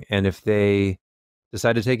cruising, and if they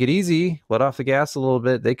decide to take it easy, let off the gas a little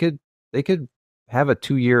bit, they could have a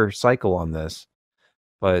 2-year cycle on this.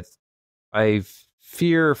 But I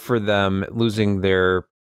fear for them losing their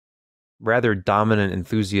rather dominant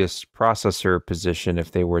enthusiast processor position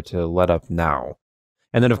if they were to let up now.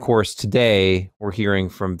 And then, of course, today we're hearing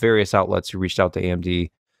from various outlets who reached out to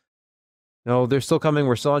AMD. No, they're still coming.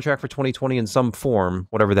 We're still on track for 2020 in some form,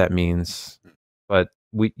 whatever that means. But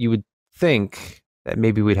you would think that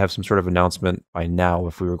maybe we'd have some sort of announcement by now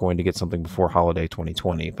if we were going to get something before holiday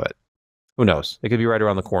 2020. But who knows? It could be right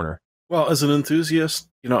around the corner. Well, as an enthusiast,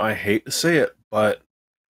 I hate to say it, but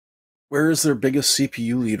where is their biggest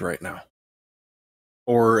CPU lead right now?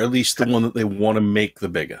 Or at least the one that they want to make the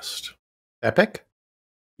biggest? Epic?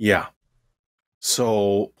 Yeah.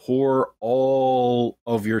 So pour all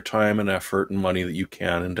of your time and effort and money that you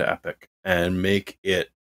can into Epic and make it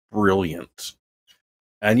brilliant.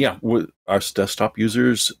 And yeah, us desktop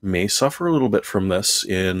users may suffer a little bit from this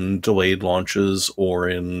in delayed launches or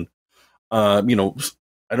in, I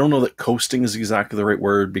don't know that coasting is exactly the right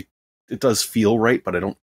word. It does feel right, but I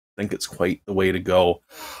don't think it's quite the way to go.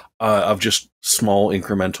 Of just small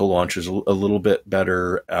incremental launches, a little bit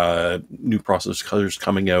better, new processors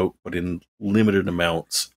coming out, but in limited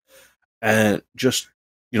amounts. And just,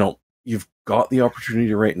 you've got the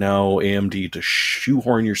opportunity right now, AMD, to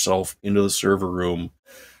shoehorn yourself into the server room.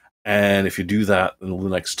 And if you do that, then the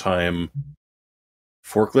next time,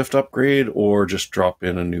 forklift upgrade or just drop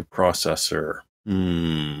in a new processor.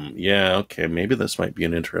 Yeah, okay, maybe this might be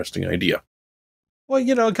an interesting idea.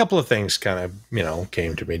 Well, a couple of things kind of,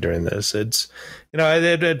 came to me during this. It's,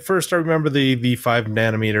 at first I remember the 5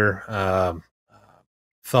 nanometer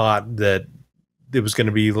thought that it was going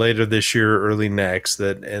to be later this year, early next,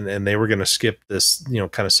 and they were going to skip this,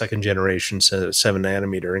 kind of second generation 7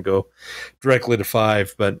 nanometer and go directly to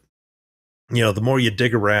 5. But, the more you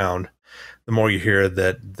dig around, the more you hear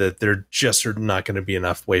that there just are not going to be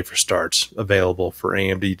enough wafer starts available for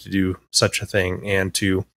AMD to do such a thing and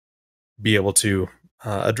to be able to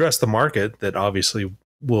address the market that obviously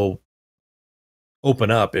will open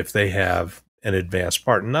up if they have an advanced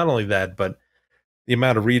part. And not only that, but the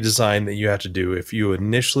amount of redesign that you have to do. If you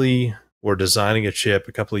initially were designing a chip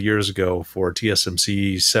a couple of years ago for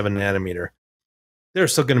TSMC 7 nanometer,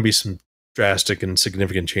 there's still going to be some drastic and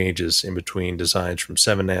significant changes in between designs from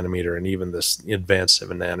 7 nanometer and even this advanced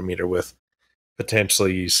 7 nanometer with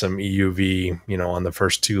potentially some EUV, on the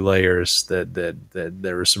first 2 layers that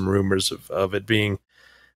there were some rumors of it being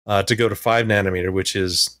to go to 5 nanometer, which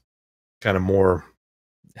is kind of more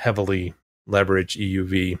heavily leveraged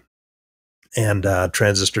EUV and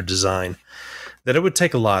transistor design, that it would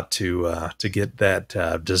take a lot to get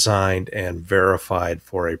that designed and verified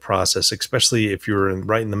for a process, especially if you're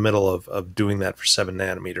right in the middle of doing that for 7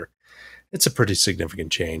 nanometer. It's a pretty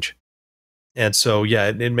significant change. And so, yeah,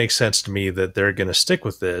 it makes sense to me that they're going to stick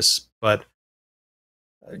with this. But,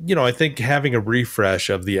 I think having a refresh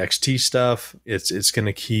of the XT stuff, it's going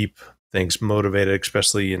to keep things motivated,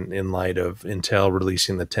 especially in light of Intel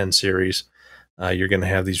releasing the 10 series. You're going to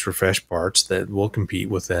have these refresh parts that will compete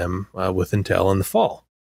with them, with Intel in the fall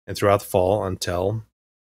and throughout the fall until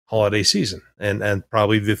holiday season. And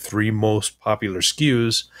probably the 3 most popular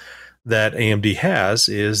SKUs that AMD has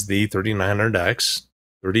is the 3900X,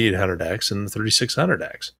 3800X, and the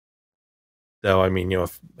 3600X. Though,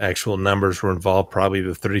 if actual numbers were involved, probably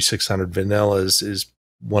the 3600 vanilla is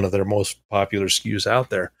one of their most popular SKUs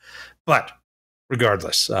out there. But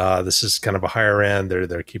regardless, this is kind of a higher end.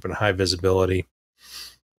 They're keeping high visibility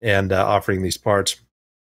and offering these parts.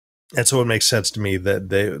 And so it makes sense to me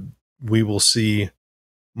that we will see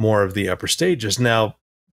more of the upper stages. Now,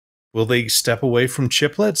 will they step away from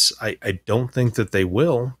chiplets? I don't think that they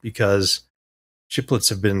will, because chiplets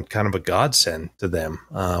have been kind of a godsend to them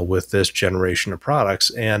with this generation of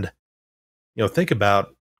products. And, think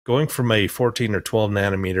about going from a 14 or 12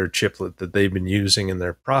 nanometer chiplet that they've been using in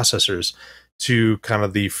their processors to kind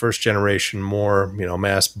of the first generation, more,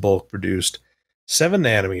 mass bulk produced 7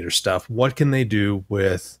 nanometer stuff. What can they do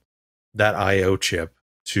with that IO chip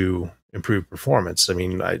to improve performance? I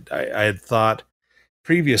mean, I had thought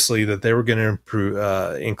previously that they were going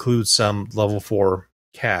to include some level 4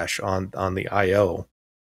 cache on the IO,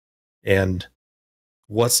 and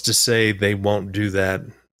what's to say they won't do that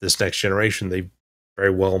this next generation? They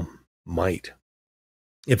very well might.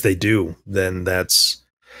 If they do, then that's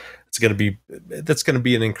going to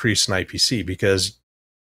be an increase in IPC, because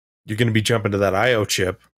you're going to be jumping to that IO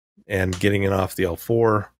chip and getting it off the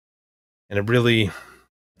L4, and it really,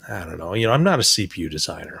 I don't know. I'm not a CPU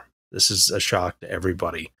designer. This is a shock to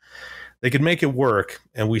everybody. They could make it work,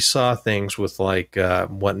 and we saw things with like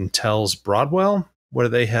what Intel's Broadwell, where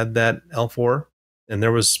they had that L4, and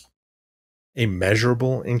there was a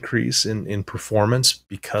measurable increase in performance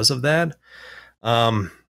because of that.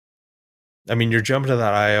 I mean, you're jumping to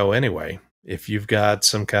that IO anyway. If you've got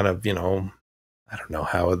some kind of, I don't know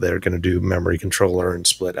how they're going to do memory controller and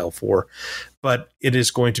split L4, but it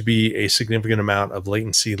is going to be a significant amount of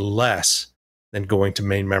latency less than going to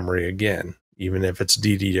main memory again, even if it's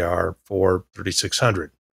DDR4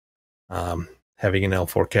 3600. Having an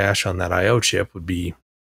L4 cache on that IO chip would be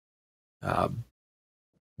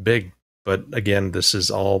big. But again, this is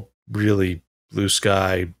all really blue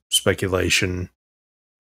sky speculation.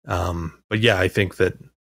 But yeah, I think that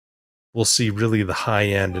we'll see really the high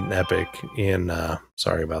end in Epic in,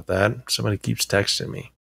 sorry about that. Somebody keeps texting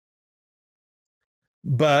me.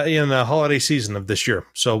 But in the holiday season of this year.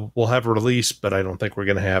 So we'll have a release, but I don't think we're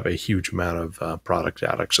going to have a huge amount of product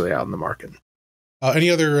out in the market.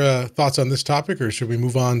 Any other thoughts on this topic, or should we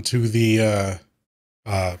move on to the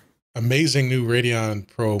amazing new Radeon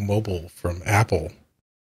Pro mobile from Apple?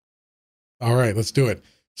 All right, let's do it.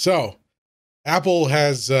 So Apple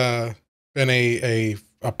has been a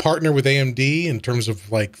partner with AMD in terms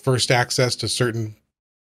of like first access to certain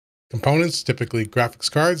components, typically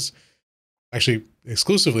graphics cards, actually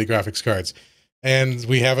exclusively graphics cards. And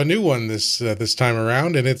we have a new one this time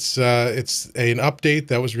around, and it's an update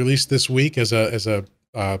that was released this week as a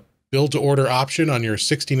build to order option on your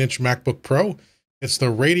 16-inch MacBook Pro. It's the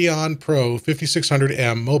Radeon Pro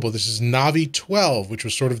 5600M mobile. This is Navi 12, which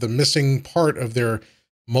was sort of the missing part of their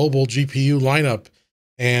mobile GPU lineup,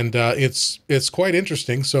 and it's quite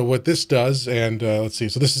interesting. So what this does, and let's see.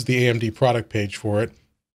 So this is the AMD product page for it.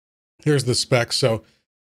 Here's the specs. So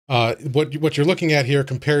what you're looking at here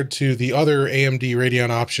compared to the other AMD Radeon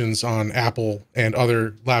options on Apple and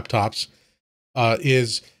other laptops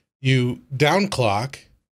is you downclock,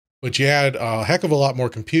 but you add a heck of a lot more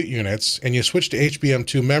compute units, and you switch to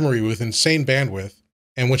HBM2 memory with insane bandwidth.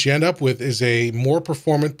 And what you end up with is a more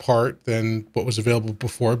performant part than what was available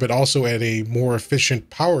before, but also at a more efficient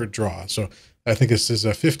power draw. So I think this is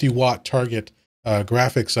a 50-watt target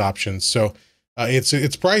graphics option. So it's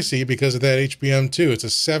pricey because of that HBM2. It's a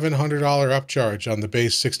 $700 upcharge on the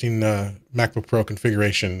base 16 MacBook Pro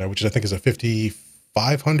configuration, which I think is a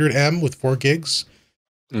 5500M with 4 gigs.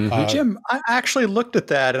 Mm-hmm. Jim, I actually looked at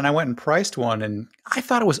that and I went and priced one, and I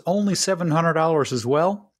thought it was only $700 as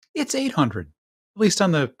well. It's $800, at least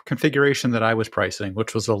on the configuration that I was pricing,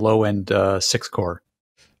 which was a low end 6-core.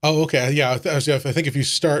 Oh, okay. Yeah, I think if you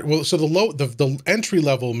start, well, so the entry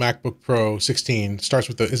level MacBook Pro 16 starts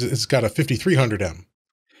with it's got a 5300M.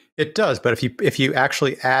 It does, but if you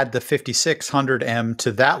actually add the 5600M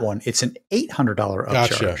to that one, it's an $800 upcharge.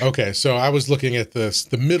 Gotcha. Okay, so I was looking at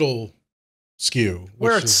the middle SKU,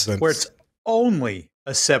 where it's only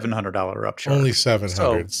a $700 upcharge. Only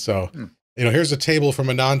 $700. So here's a table from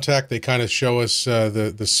AnandTech. They kind of show us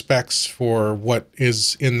the specs for what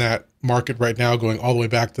is in that market right now, going all the way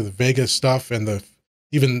back to the Vega stuff and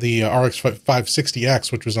even the RX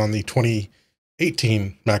 560X, which was on the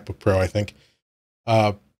 2018 MacBook Pro, I think.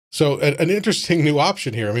 So an interesting new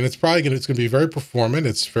option here. I mean, it's going to be very performant.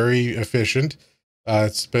 It's very efficient.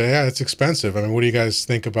 It's expensive. I mean, what do you guys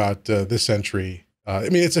think about this entry? I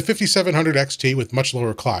mean, it's a 5700 XT with much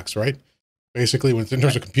lower clocks, right? Basically, in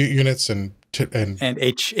terms of compute units and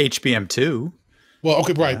HBM2. Well,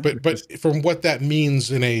 okay, right, yeah, but from what that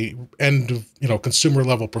means in a end of consumer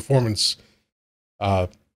level performance, 5.3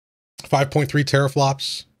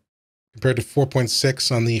 teraflops compared to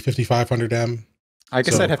 4.6 on the 5500M. I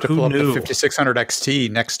guess I'd have to pull up the 5600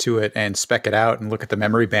 XT next to it and spec it out and look at the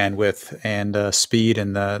memory bandwidth and speed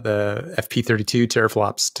and the FP32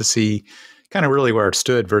 teraflops to see kind of really where it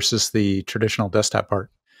stood versus the traditional desktop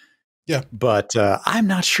part. Yeah, but I'm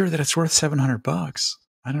not sure that it's worth $700.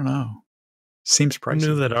 I don't know. Seems pricey. Who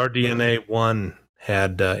knew that RDNA 1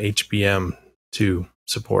 had HBM2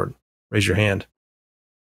 support? Raise your hand.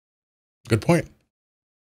 Good point.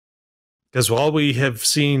 Because all we have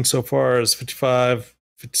seen so far is 55,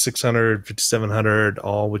 5600, 5700,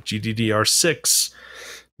 all with GDDR6.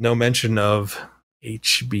 No mention of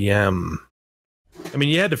HBM. I mean,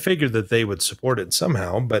 you had to figure that they would support it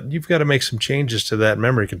somehow, but you've got to make some changes to that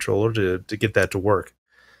memory controller to get that to work.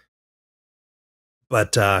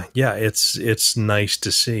 But yeah, it's nice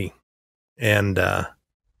to see. And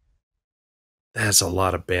that's a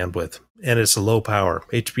lot of bandwidth. And it's a low power.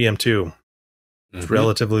 HBM2. It's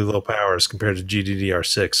relatively low power as compared to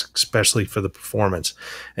GDDR6, especially for the performance.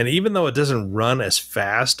 And even though it doesn't run as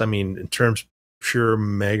fast, I mean, in terms of pure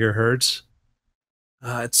megahertz,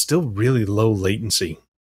 it's still really low latency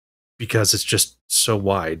because it's just so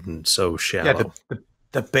wide and so shallow. Yeah,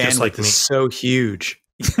 the bandwidth is so huge.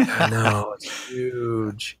 I know, it's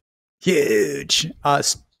huge. Huge. I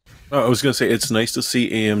was going to say, it's nice to see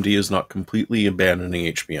AMD is not completely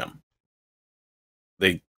abandoning HBM.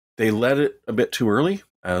 They let it a bit too early,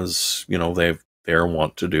 as you know they're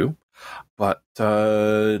wont to do. But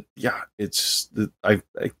yeah, I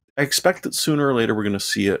expect that sooner or later we're going to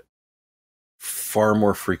see it far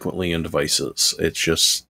more frequently in devices. It's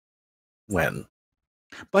just when.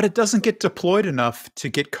 But it doesn't get deployed enough to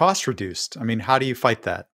get cost reduced. I mean, how do you fight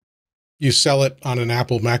that? You sell it on an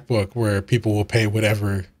Apple MacBook where people will pay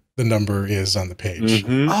whatever the number is on the page.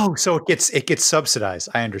 Oh, so it gets subsidized.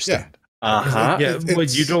 I understand. Yeah. Yeah,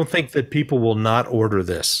 but you don't think that people will not order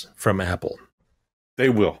this from Apple? They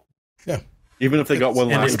will. Yeah. Even if they got one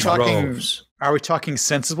last time. Are we talking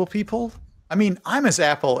sensible people? I mean, I'm as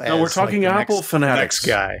Apple as... No, we're talking like Apple fanatics. Next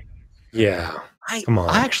guy. Yeah. Come on.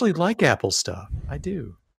 I actually like Apple stuff. I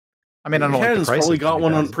do. I mean, I don't like the price. Probably got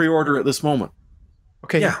one on pre-order at this moment.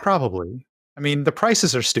 Okay, yeah, probably. I mean, the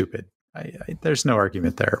prices are stupid. There's no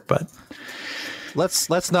argument there, but... Let's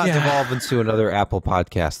not devolve into another Apple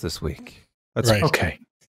podcast this week. Right. Okay.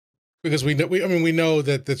 Because we know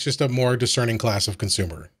that that's just a more discerning class of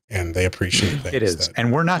consumer, and they appreciate things. It is,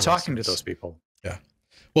 and we're not talking to those people. Yeah.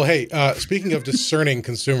 Well, hey, speaking of discerning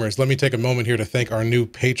consumers, let me take a moment here to thank our new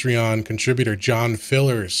Patreon contributor, John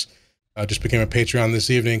Fillers. Just became a Patreon this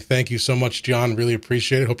evening. Thank you so much, John. Really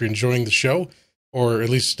appreciate it. Hope you're enjoying the show, or at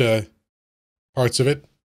least parts of it.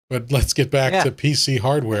 But let's get back to PC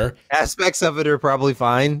hardware. Aspects of it are probably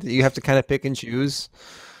fine. You have to kind of pick and choose.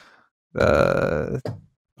 All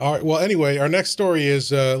right. Well, anyway, our next story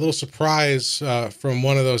is a little surprise from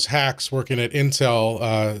one of those hacks working at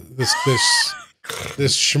Intel. This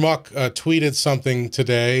schmuck tweeted something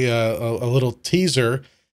today, a little teaser.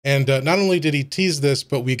 And not only did he tease this,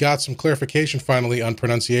 but we got some clarification finally on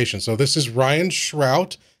pronunciation. So this is Ryan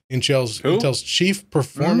Shrout, Intel's chief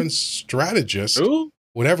performance strategist.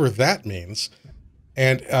 Whatever that means.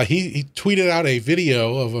 And he tweeted out a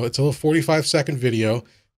video it's a little 45-second video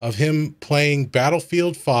of him playing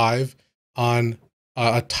Battlefield 5 on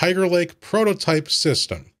a Tiger Lake prototype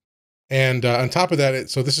system. And on top of that,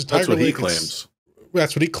 so this is Tiger Lake. That's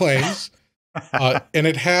what he claims. And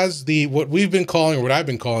it has what we've been calling, or what I've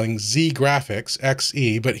been calling, Z graphics,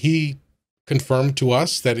 XE, but he confirmed to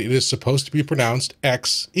us that it is supposed to be pronounced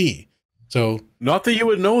XE. So, not that you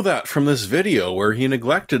would know that from this video where he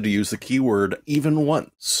neglected to use the keyword even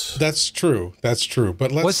once. That's true. That's true.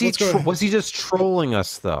 But let's go. Was he just trolling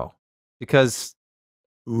us though? Because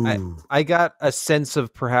I got a sense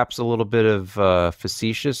of perhaps a little bit of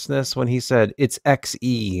facetiousness when he said it's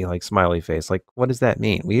XE, like smiley face. Like, what does that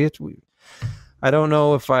mean? I don't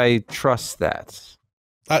know if I trust that.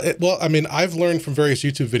 Well, I mean, I've learned from various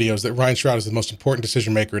YouTube videos that Ryan Shrout is the most important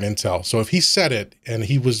decision maker in Intel. So if he said it and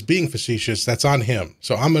he was being facetious, that's on him.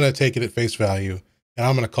 So I'm going to take it at face value, and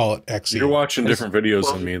I'm going to call it XE. You're watching different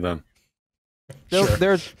videos than me, then. There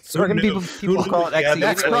are going to be people call it XE.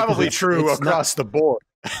 That's probably true across the board.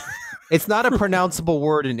 It's not a pronounceable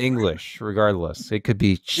word in English, regardless. It could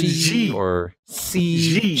be chi or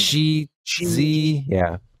C, she, Z.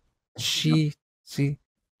 Yeah. She, C.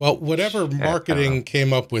 Well, whatever marketing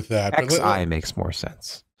came up with that, XI makes more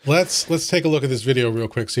sense. Let's take a look at this video real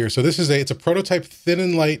quick here. So this is it's a prototype thin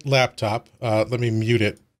and light laptop. Let me mute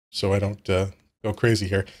it so I don't go crazy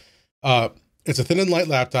here. It's a thin and light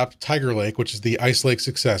laptop, Tiger Lake, which is the Ice Lake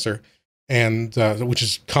successor, and which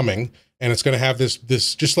is coming. And it's going to have this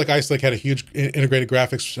just like Ice Lake had a huge integrated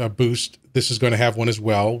graphics boost. This is going to have one as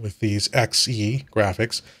well with these XE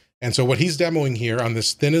graphics. And so what he's demoing here on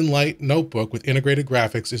this thin and light notebook with integrated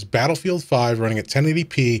graphics is Battlefield 5 running at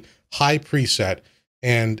 1080p high preset.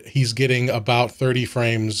 And he's getting about 30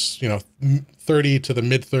 frames, 30 to the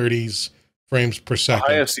mid 30s frames per second.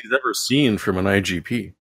 The highest he's ever seen from an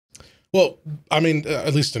IGP. Well, I mean,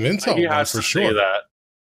 at least an Intel he has for to sure. say that.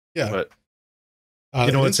 Yeah. But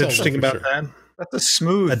you know what's interesting about that? That's a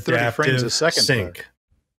smooth 30 frames a second. Sync.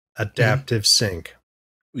 adaptive sync.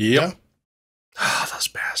 Yep. Oh, those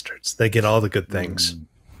bastards. They get all the good things.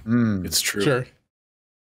 It's true. Sure.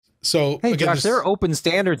 So Hey, again, Josh, there are open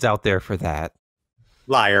standards out there for that.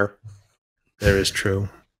 Liar. There is true.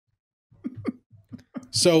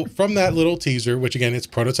 So from that little teaser, which again, it's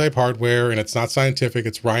prototype hardware and it's not scientific,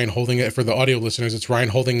 it's Ryan holding it for the audio listeners. It's Ryan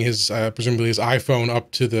holding his, presumably his iPhone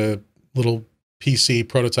up to the little PC,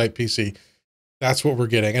 prototype PC. That's what we're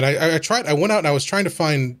getting. And I went out and I was trying to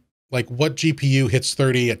find like what GPU hits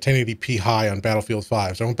 30 at 1080p high on Battlefield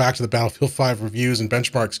 5. So I went back to the Battlefield 5 reviews and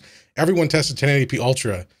benchmarks. Everyone tested 1080p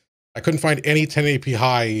Ultra. I couldn't find any 1080p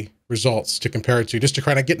high results to compare it to, just to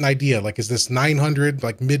kind of get an idea. Like, is this 900,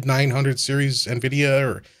 like mid 900 series NVIDIA,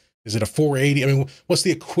 or is it a 480? I mean, what's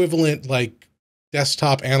the equivalent like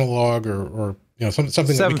desktop analog or you know, something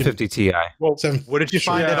 750 Ti. Well, what did you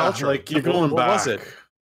find at Ultra? Like you're going what back. was it?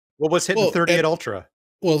 What was hitting 30 at Ultra?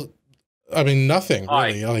 Well, I mean, nothing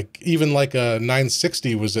really. Like even like a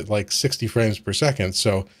 960 was at like 60 frames per second.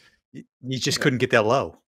 So You just couldn't get that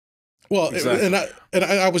low. well, Exactly. and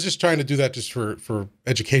I was just trying to do that just for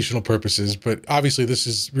educational purposes. But obviously, this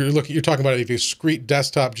is you're talking about a discrete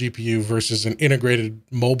desktop GPU versus an integrated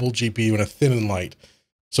mobile GPU and a thin and light.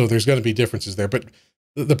 So there's going to be differences there. But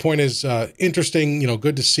the point is interesting. You know,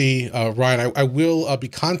 good to see Ryan. I will be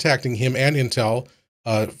contacting him and Intel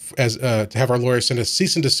to have our lawyer send a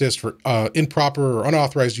cease and desist for improper or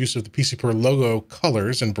unauthorized use of the PC Per logo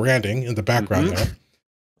colors and branding in the background there.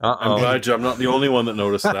 I'm glad I'm not the only one that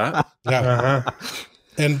noticed that. Yeah.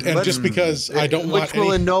 And just because I don't want which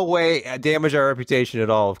will in no way damage our reputation at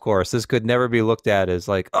all, of course. This could never be looked at as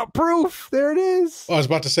like, oh, proof, there it is. I was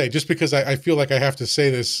about to say, just because I feel like I have to say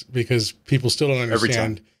this because people still don't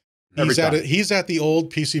understand. He's at the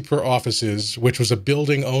old PC Per offices, which was a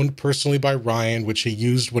building owned personally by Ryan, which he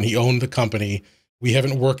used when he owned the company. We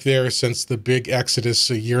haven't worked there since the big exodus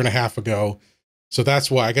a year and a half ago. So that's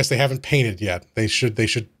why I guess they haven't painted yet. They should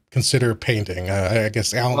consider painting. I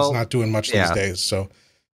guess Alan's not doing much these days. So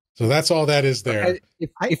that's all that is there.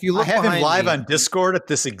 If you look, I have him live on Discord at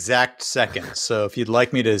this exact second. So if you'd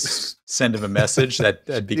like me to send him a message,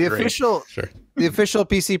 that'd be great. The official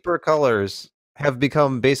PC Per colors have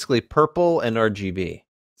become basically purple and RGB.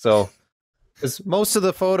 So because most of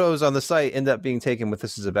the photos on the site end up being taken with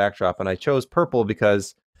this as a backdrop, and I chose purple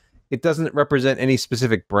because it doesn't represent any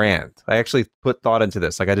specific brand. I actually put thought into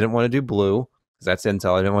this. Like, I didn't want to do blue because that's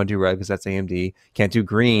Intel. I didn't want to do red because that's AMD. Can't do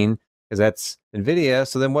green because that's NVIDIA.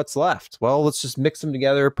 So then what's left? Well, let's just mix them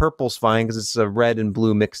together. Purple's fine because it's a red and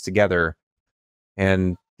blue mixed together.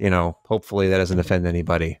 And, you know, hopefully that doesn't offend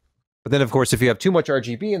anybody. But then, of course, if you have too much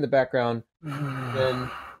RGB in the background, then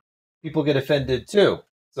people get offended too.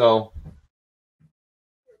 So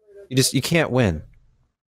you can't win.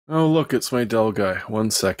 Oh, look, it's my Dell guy.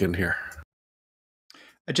 1 second here.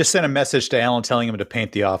 I just sent a message to Alan telling him to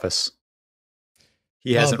paint the office.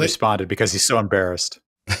 He hasn't responded because he's so embarrassed.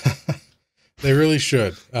 They really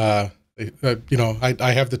should. You know,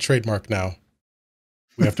 I have the trademark now.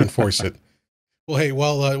 We have to enforce it. Well, hey,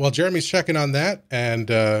 while Jeremy's checking on that and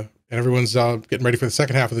everyone's getting ready for the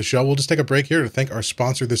second half of the show, we'll just take a break here to thank our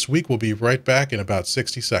sponsor this week. We'll be right back in about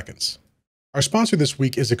 60 seconds. Our sponsor this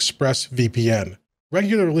week is ExpressVPN.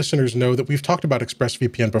 Regular listeners know that we've talked about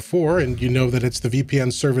ExpressVPN before, and you know that it's the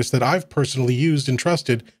VPN service that I've personally used and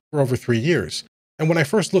trusted for over 3 years. And when I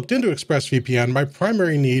first looked into ExpressVPN, my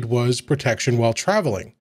primary need was protection while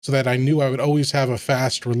traveling, so that I knew I would always have a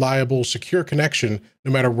fast, reliable, secure connection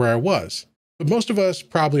no matter where I was. But most of us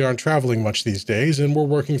probably aren't traveling much these days, and we're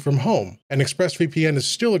working from home, and ExpressVPN is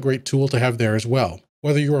still a great tool to have there as well.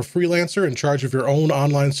 Whether you're a freelancer in charge of your own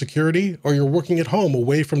online security, or you're working at home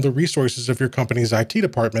away from the resources of your company's IT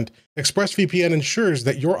department, ExpressVPN ensures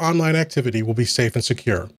that your online activity will be safe and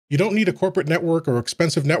secure. You don't need a corporate network or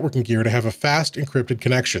expensive networking gear to have a fast, encrypted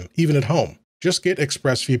connection, even at home. Just get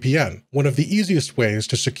ExpressVPN, one of the easiest ways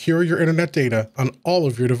to secure your internet data on all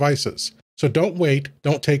of your devices. So don't wait,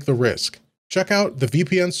 don't take the risk. Check out the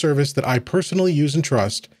VPN service that I personally use and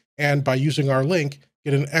trust, and by using our link,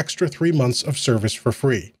 get an extra 3 months of service for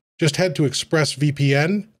free. Just head to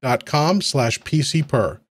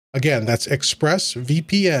expressvpn.com/PCPer. Again, that's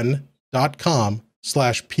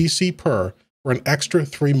expressvpn.com/PCPer for an extra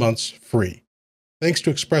 3 months free. Thanks to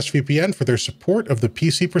ExpressVPN for their support of the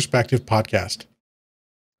PC Perspective podcast.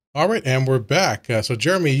 All right, and we're back. So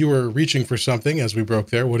Jeremy, you were reaching for something as we broke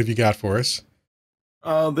there. What have you got for us?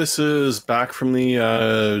 This is back from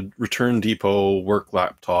the Return Depot work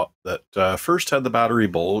laptop that first had the battery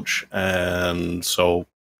bulge, and so I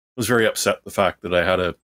was very upset the fact that I had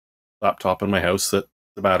a laptop in my house that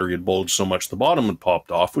the battery had bulged so much the bottom had popped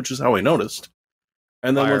off, which is how I noticed.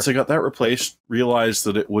 And then Fire. once I got that replaced, realized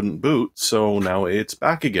that it wouldn't boot, so now it's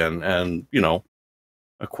back again. And, you know,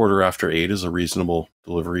 8:15 is a reasonable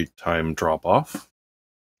delivery time drop-off.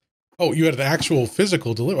 Oh, you had an actual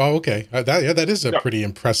physical delivery. Oh, okay. That is a pretty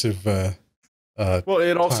impressive. Well,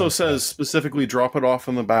 it also time. says specifically drop it off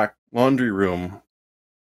in the back laundry room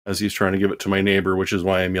as he's trying to give it to my neighbor, which is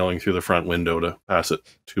why I'm yelling through the front window to pass it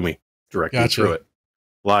to me directly Gotcha. through it.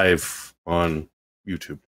 Live on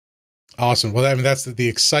YouTube. Awesome. Well, I mean, that's the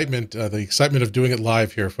excitement of doing it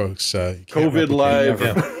live here, folks. You can't COVID replicate live.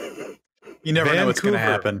 it. You never know what's going to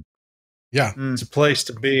Vancouver. happen. Yeah. It's a place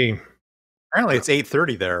to be. Apparently, it's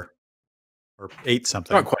 8:30 there, or 8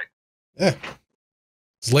 something. Not quite. Yeah.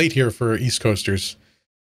 It's late here for East Coasters.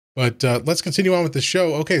 But let's continue on with the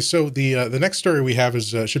show. Okay, so the next story we have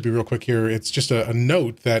is should be real quick here. It's just a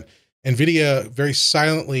note that NVIDIA very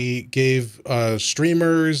silently gave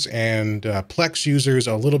streamers and Plex users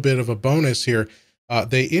a little bit of a bonus here.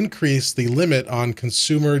 They increased the limit on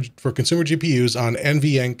consumer GPUs on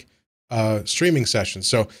NVENC streaming sessions.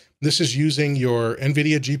 So this is using your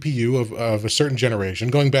NVIDIA GPU of a certain generation,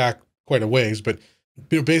 going back quite a ways, but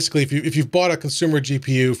basically, if you've bought a consumer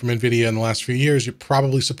GPU from NVIDIA in the last few years, it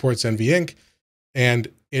probably supports NVENC, and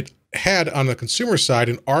it had on the consumer side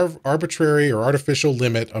an arbitrary or artificial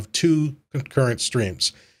limit of 2 concurrent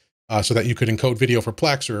streams, so that you could encode video for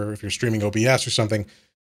Plex, or if you're streaming OBS or something.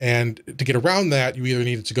 And to get around that, you either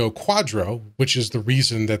needed to go Quadro, which is the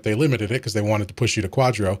reason that they limited it, because they wanted to push you to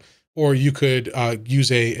Quadro, or you could use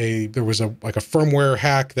there was a firmware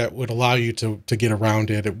hack that would allow you to get around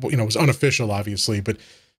it. It was unofficial, obviously, but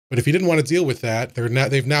if you didn't want to deal with that,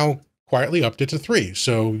 they've now quietly upped it to 3.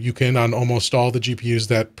 So you can, on almost all the GPUs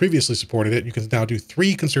that previously supported it, you can now do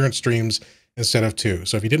 3 concurrent streams instead of 2.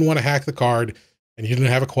 So if you didn't want to hack the card and you didn't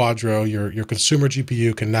have a Quadro, your consumer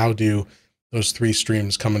GPU can now do those 3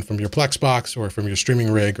 streams coming from your Plex box or from your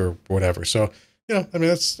streaming rig or whatever. So, I mean,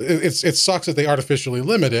 it sucks that they artificially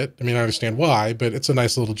limit it. I mean, I understand why, but it's a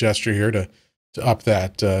nice little gesture here to up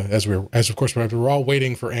that as of course we're all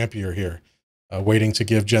waiting for Ampere here, waiting to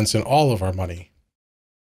give Jensen all of our money.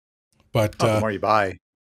 But the more you buy,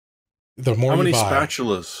 the more How you many buy.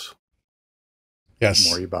 spatulas? Yes, the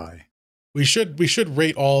more you buy. we should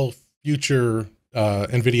rate all future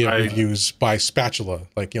NVIDIA reviews by spatula.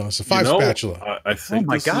 Like, it's a 5 spatula. I think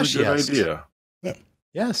my this gosh, is a good yes. idea.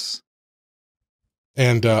 Yes.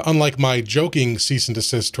 And unlike my joking cease and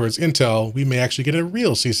desist towards Intel, we may actually get a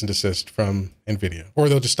real cease and desist from NVIDIA, or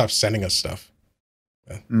they'll just stop sending us stuff.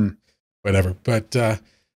 Whatever. But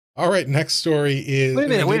all right, next story is. Wait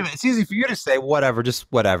a minute. It's easy for you to say whatever, just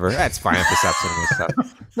whatever. That's fine if they stop sending us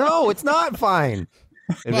stuff. No, it's not fine.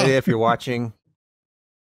 NVIDIA, if you're watching,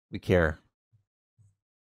 we care.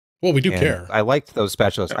 Well, we do care. I liked those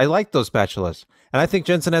spatulas. And I think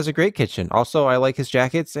Jensen has a great kitchen. Also, I like his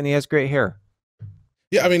jackets, and he has great hair.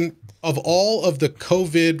 Yeah, I mean, of all of the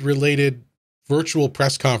COVID-related virtual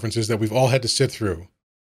press conferences that we've all had to sit through,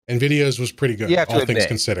 NVIDIA's was pretty good, all things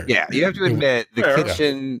considered. Yeah, you have to admit, the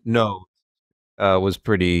kitchen note was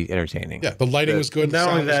pretty entertaining. Yeah, the lighting was good. Not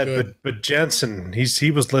only that, good. but Jensen,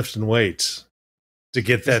 he was lifting weights to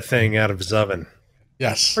get that thing out of his oven.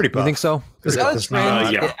 Yes. Pretty buff. You think so?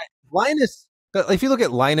 Yeah. Linus, if you look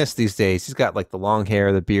at Linus these days, he's got like the long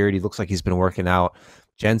hair, the beard. He looks like he's been working out.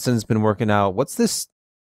 Jensen's been working out. What's this?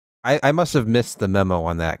 I must have missed the memo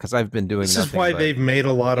on that because I've been doing This is why they've made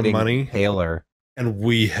a lot of money, Taylor, and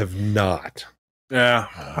we have not.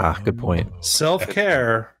 Yeah. Good point.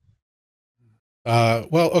 Self-care. Well,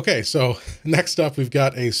 okay. So next up, we've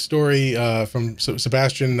got a story from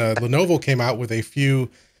Sebastian. Lenovo came out with a few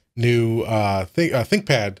new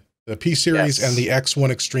ThinkPad, the P series and the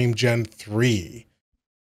X1 Extreme Gen 3.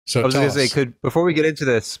 So I was going to say, before we get into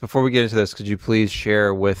this, could you please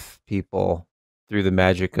share with people through the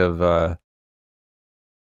magic of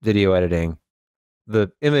video editing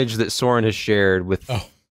the image that Soren has shared with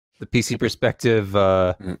the PC Perspective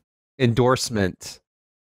endorsement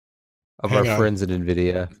of our friends at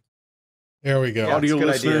NVIDIA? There we go. Audio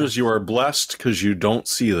listeners, you are blessed because you don't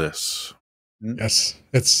see this. Yes,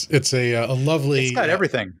 it's a lovely. It's got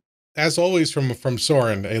everything. As always from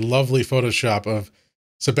Soren, a lovely Photoshop of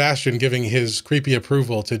Sebastian giving his creepy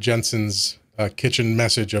approval to Jensen's kitchen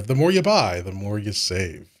message of the more you buy, the more you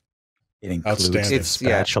save. It includes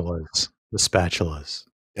spatulas. The spatulas.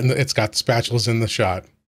 And it's got spatulas in the shot.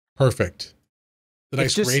 Perfect. The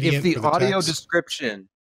nice Radeon if the audio description.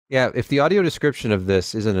 Yeah, if the audio description of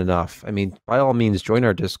this isn't enough, I mean, by all means, join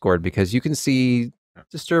our Discord because you can see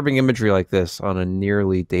disturbing imagery like this on a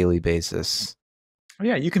nearly daily basis. Oh,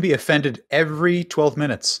 yeah, you can be offended every 12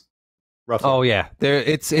 minutes. Roughly. Oh yeah,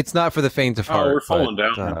 it's not for the faint of heart. We're falling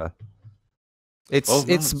down.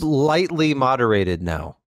 It's lightly moderated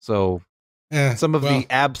now. So some of the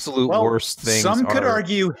absolute worst things some could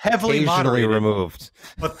argue heavily moderated, removed,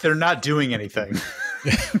 but they're not doing anything.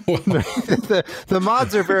 the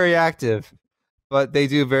mods are very active, but they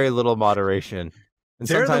do very little moderation. And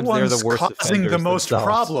they're sometimes the ones they're the worst causing the most themselves.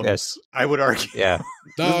 problems. Yes. I would argue. Yeah.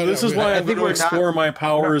 This is why I think we're explore my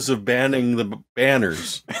powers of banning the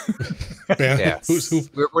banners. Yes.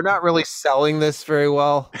 We're not really selling this very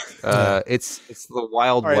well. It's the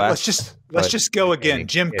Wild West. Let's just go again.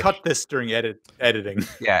 Jim, cut this during editing.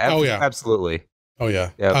 Yeah. Absolutely. Oh, yeah.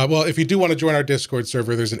 Yep. Well, if you do want to join our Discord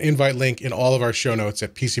server, there's an invite link in all of our show notes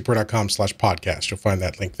at pcpro.com/podcast. You'll find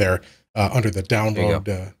that link there under the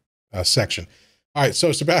download section. All right.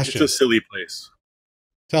 So, Sebastian. It's a silly place.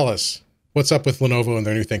 Tell us, what's up with Lenovo and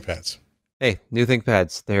their new ThinkPads? Hey, new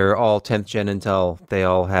ThinkPads. They're all 10th gen Intel. They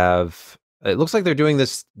all have... It looks like they're doing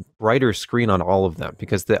this brighter screen on all of them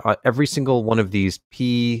because every single one of these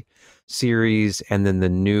P series and then the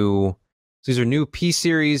new... So these are new P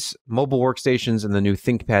series mobile workstations and the new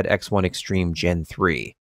ThinkPad X1 Extreme Gen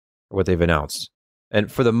 3 are what they've announced.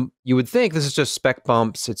 And for them, you would think this is just spec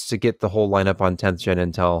bumps. It's to get the whole lineup on 10th gen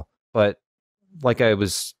Intel. But like I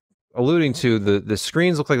was alluding to, the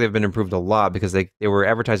screens look like they've been improved a lot because they were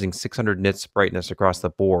advertising 600 nits brightness across the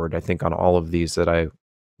board, I think, on all of these that I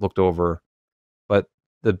looked over. But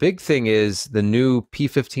the big thing is the new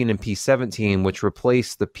P15 and P17, which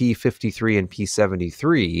replaced the P53 and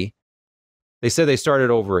P73. They said they started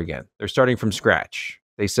over again. They're starting from scratch.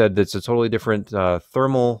 They said it's a totally different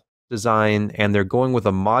thermal design, and they're going with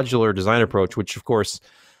a modular design approach, which, of course,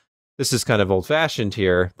 this is kind of old-fashioned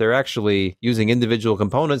here. They're actually using individual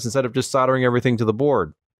components instead of just soldering everything to the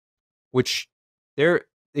board, which it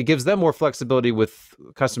gives them more flexibility with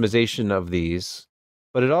customization of these.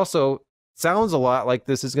 But it also sounds a lot like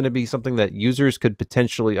this is going to be something that users could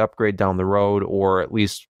potentially upgrade down the road, or at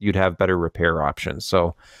least you'd have better repair options.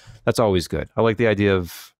 So that's always good. I like the idea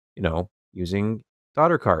of, using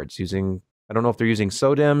daughter cards, I don't know if they're using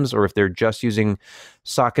SODIMMs or if they're just using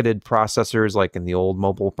socketed processors like in the old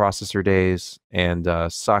mobile processor days, and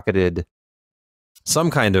socketed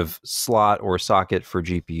some kind of slot or socket for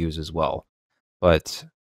GPUs as well. But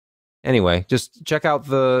anyway, just check out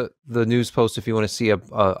the news post if you want to see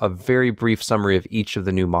a very brief summary of each of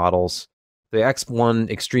the new models. The X1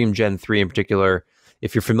 Extreme Gen 3 in particular,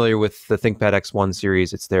 if you're familiar with the ThinkPad X1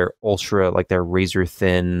 series, it's their ultra, like their razor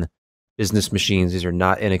thin business machines. These are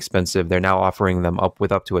not inexpensive. They're now offering them up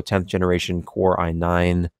to a 10th generation Core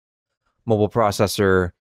i9 mobile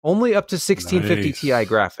processor, only up to 1650 Ti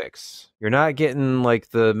graphics. You're not getting like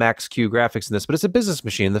the Max Q graphics in this, but it's a business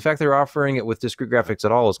machine. The fact they're offering it with discrete graphics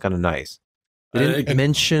at all is kind of nice. They didn't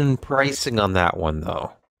mention pricing on that one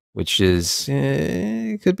though, which is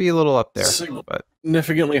could be a little up there, but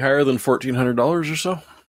significantly higher than $1,400 or so.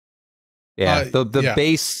 Yeah, the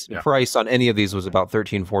base price on any of these was about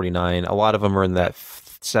 $1,349. A lot of them are in that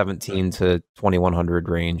 $1,700 to $2,100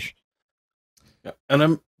 range. Yeah, and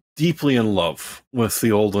I'm deeply in love with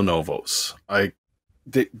the old Lenovos.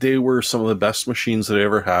 They were some of the best machines that I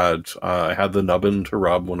ever had. I had the nubbin to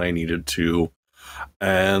rub when I needed to,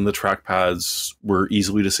 and the trackpads were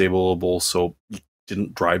easily disableable, so you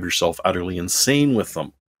didn't drive yourself utterly insane with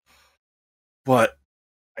them. But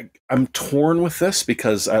I'm torn with this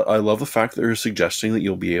because I love the fact that they're suggesting that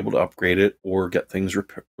you'll be able to upgrade it or get things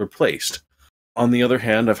replaced. On the other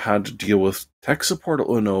hand, I've had to deal with tech support at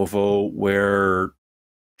Lenovo where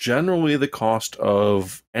generally the cost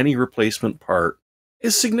of any replacement part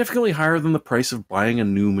is significantly higher than the price of buying a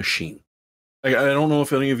new machine. I don't know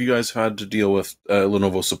if any of you guys had to deal with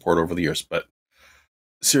Lenovo support over the years, but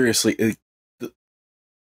seriously,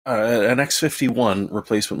 an X51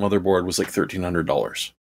 replacement motherboard was like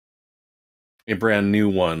 $1,300. A brand new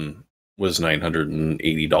one was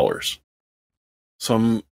 $980. So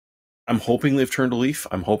I'm hoping they've turned a leaf.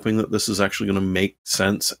 I'm hoping that this is actually going to make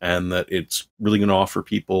sense and that it's really going to offer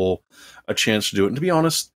people a chance to do it. And to be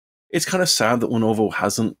honest, it's kind of sad that Lenovo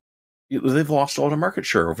they've lost a lot of market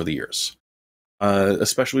share over the years,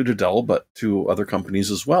 especially to Dell, but to other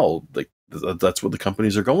companies as well. Like that's what the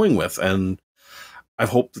companies are going with. And I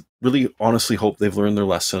really honestly hope they've learned their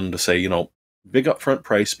lesson to say, big upfront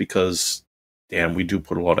price because damn, we do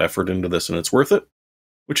put a lot of effort into this and it's worth it,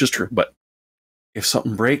 which is true. But if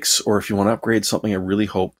something breaks or if you want to upgrade something, I really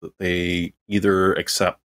hope that they either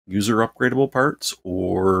accept user upgradable parts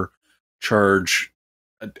or charge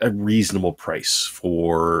a reasonable price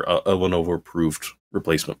for a Lenovo approved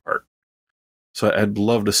replacement part. So I'd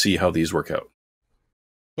love to see how these work out.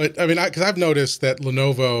 But I mean, because I've noticed that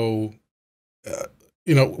Lenovo,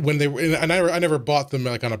 when they were, and I never bought them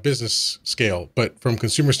like on a business scale, but from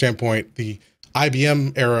consumer standpoint, the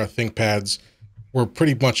IBM era ThinkPads were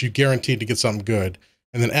pretty much you guaranteed to get something good.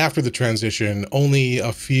 And then after the transition, only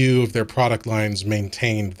a few of their product lines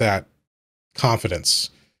maintained that confidence.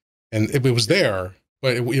 And it was there,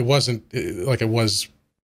 but it wasn't like it was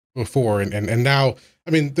before. And now,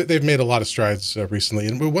 I mean, they've made a lot of strides recently.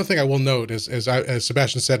 And one thing I will note is, as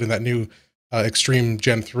Sebastian said in that new Extreme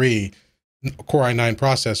Gen 3 Core i9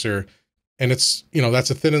 processor, and it's, you know, that's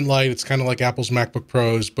a thin and light. It's kind of like Apple's MacBook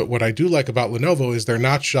Pros. But what I do like about Lenovo is they're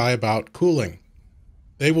not shy about cooling.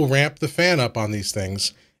 They will ramp the fan up on these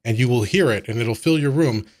things and you will hear it and it'll fill your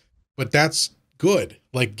room. But that's good.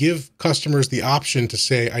 Like, give customers the option to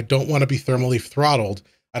say, I don't want to be thermally throttled.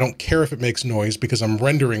 I don't care if it makes noise because I'm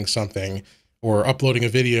rendering something or uploading a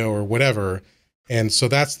video or whatever. And so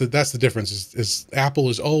that's the difference is Apple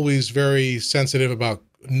is always very sensitive about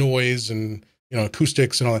noise and, you know,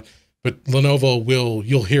 acoustics and all that. But Lenovo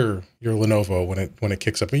you'll hear your Lenovo when it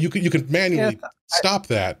kicks up. I mean, you could manually stop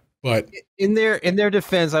that. But in their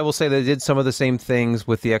defense, I will say they did some of the same things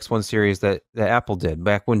with the X1 series that Apple did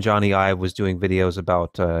back when Johnny Ive was doing videos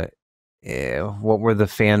about what were the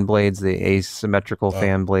fan blades, the asymmetrical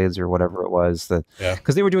fan blades or whatever it was.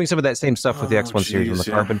 Because they were doing some of that same stuff with the X1 series when the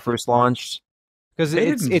Carbon first launched. Because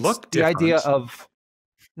it's the idea of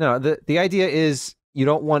the idea is you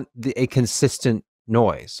don't want a consistent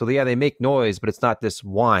noise. So they make noise, but it's not this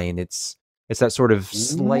whine. It's that sort of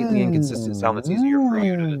slightly inconsistent sound that's easier for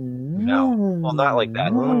you to know. Well, not like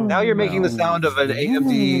that. Now you're making the sound of an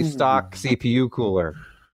AMD stock CPU cooler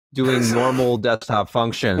doing normal desktop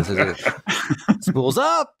functions as it spools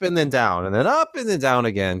up and then down and then up and then down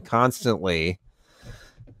again constantly.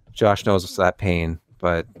 Josh knows that pain,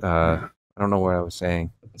 but I don't know what I was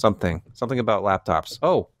saying. Something about laptops.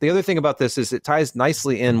 Oh, the other thing about this is it ties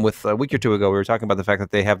nicely in with a week or two ago. We were talking about the fact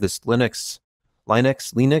that they have this Linux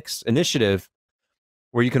initiative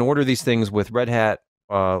where you can order these things with Red Hat,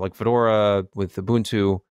 like Fedora, with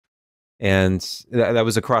Ubuntu, and that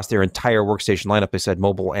was across their entire workstation lineup. They said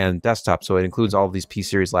mobile and desktop, so it includes all of these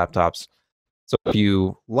P-series laptops. So if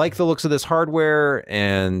you like the looks of this hardware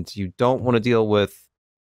and you don't want to deal with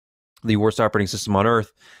the worst operating system on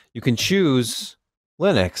earth, you can choose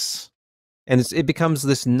Linux, and it becomes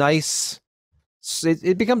this nice.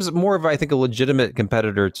 It becomes more of, I think, a legitimate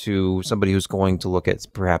competitor to somebody who's going to look at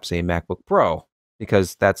perhaps a MacBook Pro,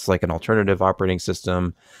 because that's like an alternative operating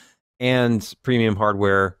system and premium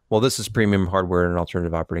hardware. Well, this is premium hardware and an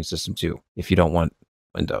alternative operating system too, if you don't want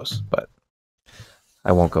Windows, but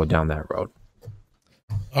I won't go down that road.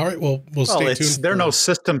 All right, well, we'll stay tuned. They're no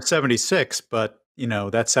System 76, but you know,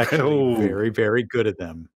 that's actually very, very good of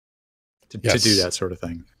them to do that sort of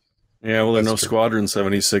thing. Yeah, well, they're no Squadron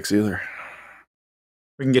 76 either.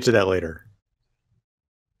 We can get to that later.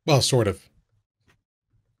 Well, sort of.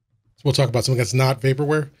 We'll talk about something that's not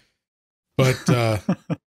vaporware. But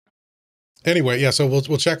anyway, yeah, so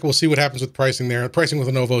we'll check. We'll see what happens with pricing there. Pricing with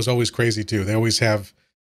Lenovo is always crazy, too. They always have,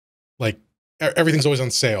 like, everything's always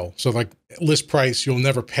on sale. So, like, list price, you'll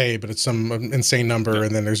never pay, but it's some insane number,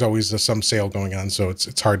 and then there's always some sale going on. So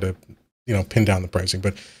it's hard to, you know, pin down the pricing.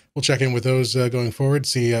 But we'll check in with those going forward,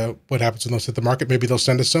 see what happens when those hit the market. Maybe they'll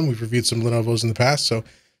send us some. We've reviewed some Lenovo's in the past, so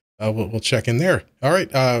we'll check in there. All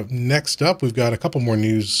right, next up, we've got a couple more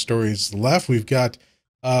news stories left. We've got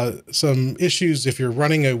some issues. If you're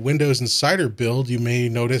running a Windows Insider build, you may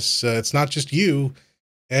notice it's not just you.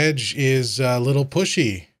 Edge is a little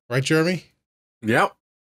pushy. Right, Jeremy? Yeah.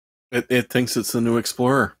 It thinks it's the new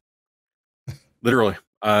Explorer. Literally.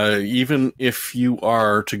 Even if you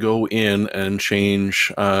are to go in and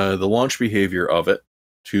change the launch behavior of it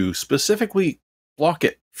to specifically block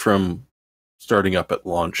it from starting up at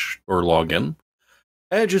launch or login,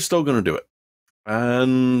 Edge is still going to do it.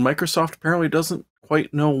 And Microsoft apparently doesn't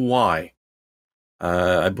quite know why.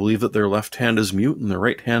 I believe that their left hand is mute and their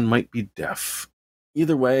right hand might be deaf.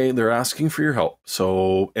 Either way, they're asking for your help.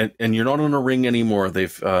 So, and you're not on a ring anymore.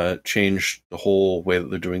 They've changed the whole way that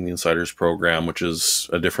they're doing the Insiders program, which is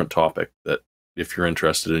a different topic that if you're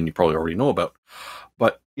interested in, you probably already know about.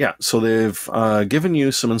 But yeah, so they've given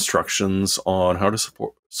you some instructions on how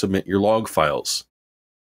to submit your log files.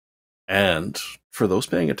 And for those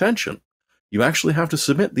paying attention, you actually have to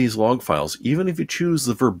submit these log files, even if you choose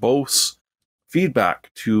the verbose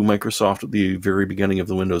feedback to Microsoft at the very beginning of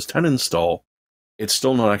the Windows 10 install. It's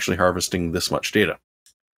still not actually harvesting this much data.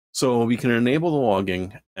 So we can enable the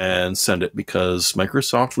logging and send it because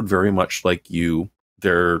Microsoft would very much like you,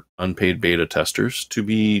 their unpaid beta testers, to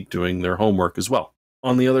be doing their homework as well.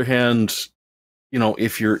 On the other hand, you know,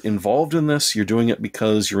 if you're involved in this, you're doing it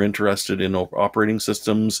because you're interested in operating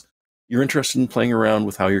systems, you're interested in playing around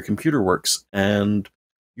with how your computer works, and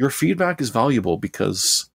your feedback is valuable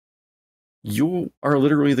because You are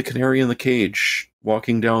literally the canary in the cage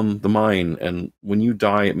walking down the mine, and when you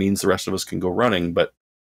die, it means the rest of us can go running. But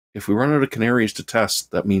if we run out of canaries to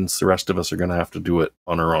test, that means the rest of us are going to have to do it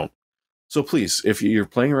on our own. So please, if you're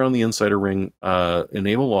playing around the Insider Ring,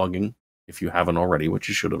 enable logging, if you haven't already, which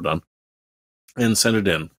you should have done, and send it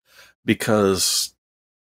in, because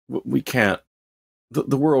we can't,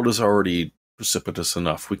 the world is already precipitous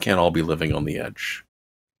enough. We can't all be living on the edge.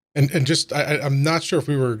 And just, I'm not sure if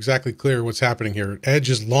we were exactly clear what's happening here. Edge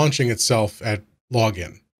is launching itself at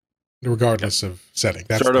login, regardless of setting.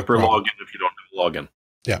 That's Start up or login if you don't have login.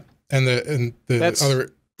 Yeah. And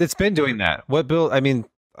the it's been doing that. What build? I mean,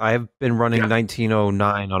 I've been running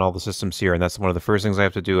 1909 on all the systems here, and that's one of the first things I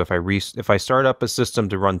have to do. If I start up a system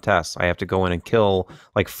to run tests, I have to go in and kill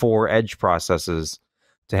like 4 edge processes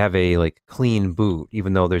to have a like clean boot,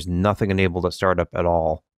 even though there's nothing enabled at startup at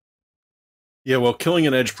all. Yeah, well, killing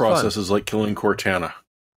an edge process is like killing Cortana.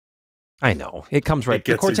 I know it comes right. It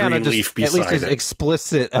gets Cortana a green leaf beside at least is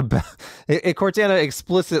explicit about it. Cortana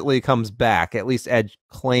explicitly comes back. At least Edge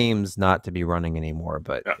claims not to be running anymore,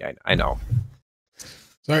 but yeah, I know.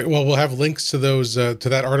 All right. Well, we'll have links to those to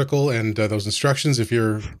that article and those instructions if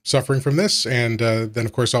you're suffering from this. And then,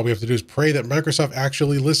 of course, all we have to do is pray that Microsoft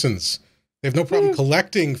actually listens. They have no problem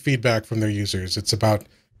collecting feedback from their users. It's about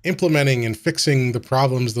implementing and fixing the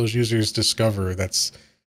problems those users discover. That's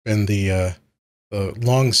been the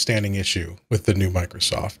long-standing issue with the new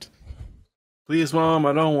Microsoft. Please, Mom,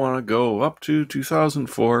 I don't want to go up to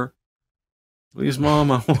 2004. Please,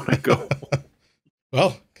 Mom, I want to go.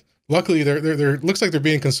 Well, luckily, they're looks like they're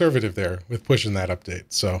being conservative there with pushing that update.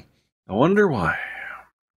 So I wonder why.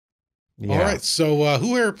 Yeah. All right. So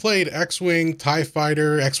who here played X-Wing, TIE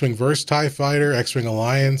Fighter, X-Wing vs. TIE Fighter, X-Wing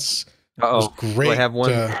Alliance? Oh, great. I have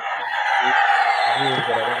one. TIE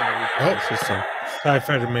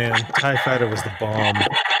Fighter, man. TIE Fighter was the bomb.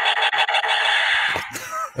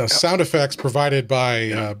 Sound effects provided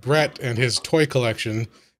by Brett and his toy collection.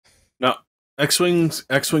 No, X-Wing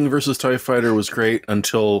versus TIE Fighter was great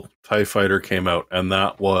until TIE Fighter came out, and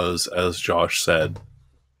that was, as Josh said,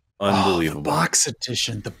 unbelievable. The box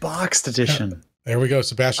edition. The boxed edition. There we go.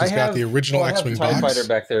 Sebastian's got the original X-Wing box. I have TIE Fighter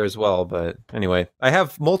back there as well, but anyway, I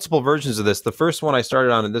have multiple versions of this. The first one I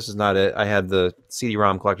started on, and this is not it. I had the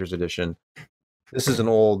CD-ROM Collector's Edition. This is an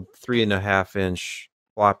old 3.5-inch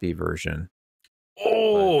floppy version.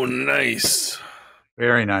 Oh, nice!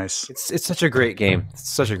 Very nice. It's such a great game. It's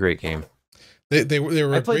such a great game. They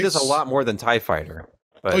were. I played this a lot more than TIE Fighter.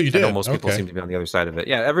 But oh, you did? I know most people seem to be on the other side of it.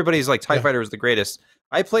 Yeah, everybody's like TIE Fighter is the greatest.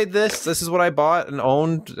 I played this. This is what I bought and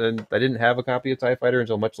owned, and I didn't have a copy of TIE Fighter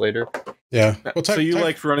until much later. Yeah. Well, so you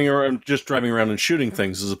liked running around, just driving around and shooting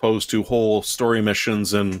things, as opposed to whole story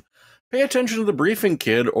missions and pay attention to the briefing,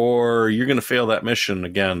 kid, or you're going to fail that mission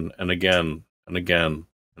again and again and again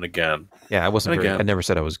and again. Yeah, I wasn't. I never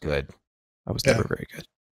said I was good. I was never very good.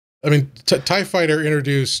 I mean, TIE Fighter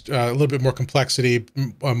introduced a little bit more complexity,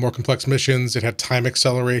 more complex missions. It had time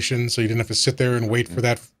acceleration, so you didn't have to sit there and wait for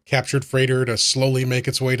that captured freighter to slowly make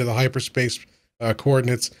its way to the hyperspace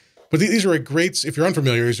coordinates. But these are a great, if you're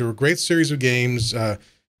unfamiliar, these are a great series of games.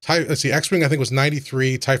 Let's see, X-Wing I think was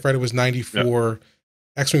 93, TIE Fighter was 94, yep.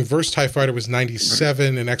 X-Wing vs. TIE Fighter was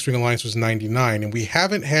 97, and X-Wing Alliance was 99. And we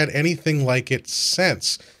haven't had anything like it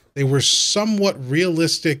since. They were somewhat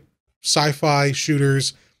realistic sci-fi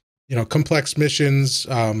shooters, you know, complex missions,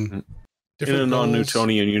 in a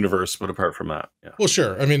non-Newtonian universe, but apart from that, yeah. Well,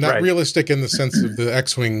 sure. I mean, not realistic in the sense of the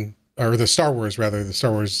X-Wing, or the Star Wars, rather, the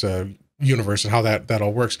Star Wars universe and how that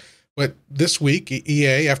all works. But this week,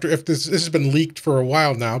 EA, if this has been leaked for a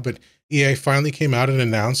while now, but EA finally came out and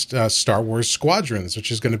announced Star Wars Squadrons, which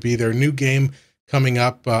is going to be their new game coming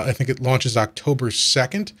up. I think it launches October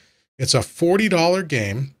 2nd. It's a $40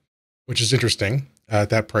 game, which is interesting. At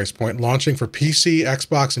that price point, launching for PC,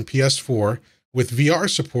 Xbox, and PS4 with VR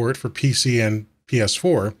support for PC and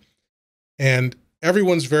PS4. And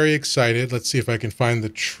everyone's very excited. Let's see if I can find the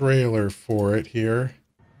trailer for it here.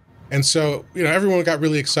 And so, you know, everyone got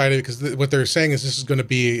really excited because what they're saying is there's going to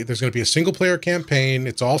be a single player campaign.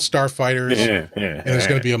 It's all starfighters, and there's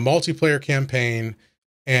going to be a multiplayer campaign,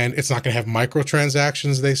 and it's not going to have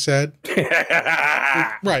microtransactions, they said.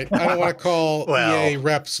 Right. I don't want to call EA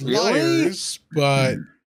reps liars, but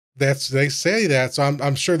they say that. So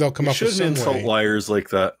I'm sure they'll come up with some way. Shouldn't insult liars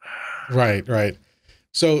like that. Right.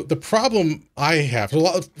 So the problem I have,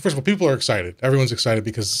 first of all, people are excited. Everyone's excited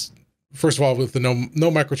because, first of all, with the no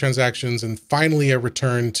microtransactions and finally a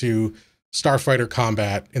return to starfighter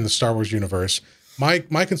combat in the Star Wars universe. My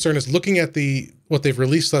concern is looking at what they've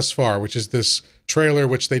released thus far, which is this trailer,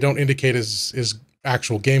 which they don't indicate is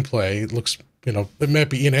actual gameplay. It looks, you know, it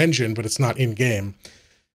might be in engine, but it's not in game.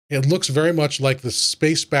 It looks very much like the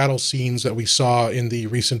space battle scenes that we saw in the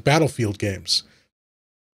recent Battlefield games,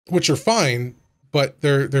 which are fine, but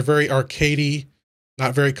they're very arcadey,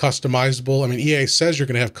 not very customizable. I mean, EA says you're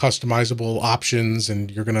going to have customizable options,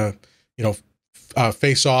 and you're going to,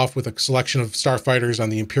 face off with a selection of starfighters on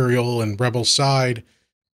the Imperial and Rebel side.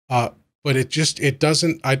 But it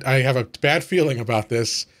doesn't. I have a bad feeling about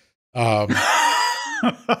this.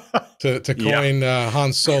 To coin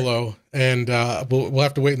Han Solo, and we'll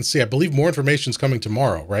have to wait and see. I believe more information is coming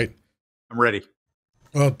tomorrow, right? I'm ready.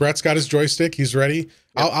 Well, Brett's got his joystick; he's ready.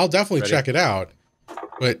 Yep. I'll definitely check it out,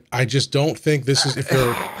 but I just don't think this is if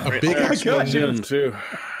you're a big explosion too.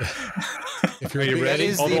 If you're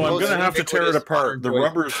ready, although I'm going to have to tear it apart. The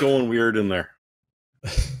rubber's going weird in there.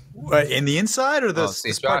 What, in the inside or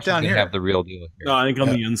this part down here? Have the real deal here. No, I think on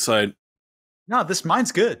the inside. No,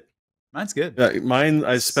 mine's good. Mine's good. Yeah, mine,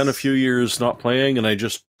 I spent a few years not playing, and I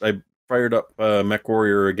fired up Mech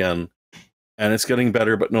Warrior again, and it's getting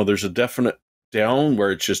better. But no, there's a definite down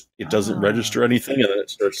where it doesn't register anything, and then it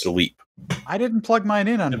starts to leap. I didn't plug mine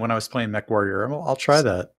in on when I was playing Mech Warrior. I'll try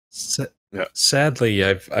that. Sadly,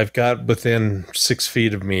 I've got within 6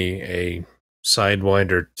 feet of me a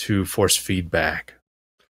Sidewinder 2 force feedback.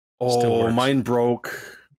 Oh, mine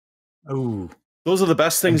broke. Oh, those are the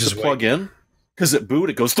best things to plug in. Because at boot,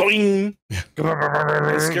 it goes doing. It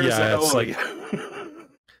scares the hell out of you.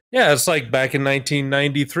 Yeah, it's like back in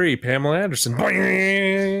 1993, Pamela Anderson.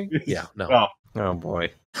 Yeah, no. Oh boy.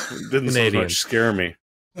 It didn't so much scare me.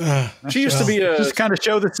 She used to be just kind of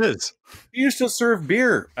show this is. She used to serve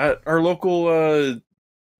beer at our local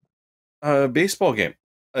baseball game.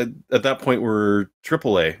 At that point, we're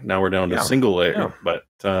AAA. Now we're down to single A. Yeah. But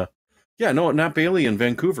Nat Bailey in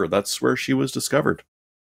Vancouver. That's where she was discovered.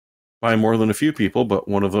 By more than a few people, but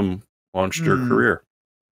one of them launched her career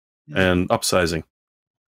and upsizing.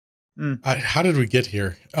 How did we get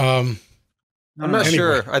here? I'm not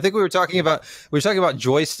sure. I think we were talking about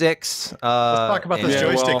joysticks. Let's talk about the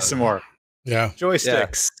joysticks some more. Yeah,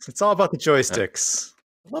 joysticks. Yeah. It's all about the joysticks.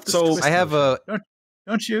 I have a.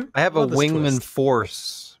 Don't you? I have a Wingman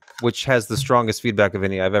Force, which has the strongest feedback of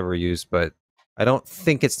any I've ever used, but I don't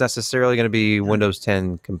think it's necessarily going to be Windows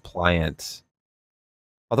 10 compliant.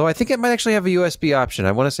 Although I think it might actually have a USB option.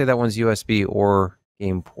 I want to say that one's USB or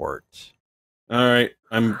game port. All right.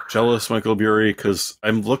 I'm jealous, Michael Bury, because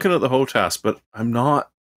I'm looking at the HOTAS, but I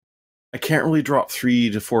can't really drop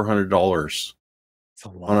 $300 to $400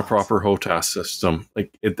 on a proper HOTAS system.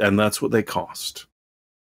 And that's what they cost.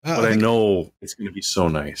 But I know it's going to be so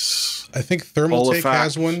nice. I think Thermaltake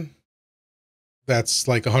has one that's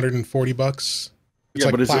like $140. It's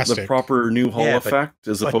like but plastic. Is it the proper new Hall effect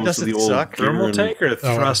as opposed to the old Thermaltake or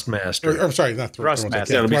Thrustmaster? I'm sorry, not Thrustmaster.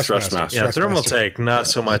 Yeah, it'll be Thrustmaster. Yeah, Thermaltake, not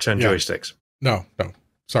so much on joysticks. No,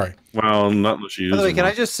 sorry. Well, not unless you use. By the way, can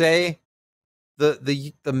I just say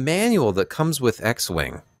the manual that comes with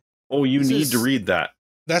X-Wing? Oh, you need to read that.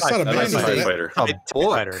 That's not a manual. A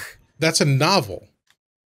book. That's a novel.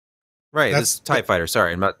 Right, this TIE Fighter.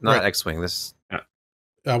 Sorry, not X-Wing. This.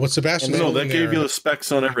 What Sebastian? No, that gave you the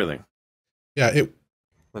specs on everything. Yeah,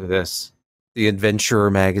 look at this. The Adventurer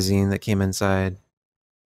magazine that came inside.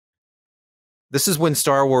 This is when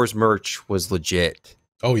Star Wars merch was legit.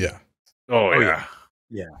 Oh, yeah. Oh, yeah.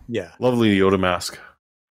 Yeah. Lovely Yoda mask.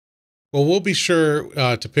 Well, we'll be sure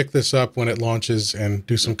to pick this up when it launches and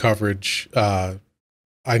do some coverage.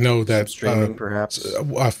 I know that streaming, perhaps.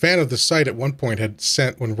 A fan of the site at one point had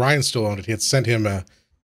sent, when Ryan still owned it, he had sent him a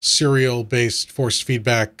serial-based force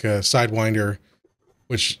feedback Sidewinder,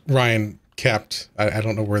 which Ryan kept. I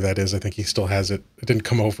don't know where that is. I think he still has it. It didn't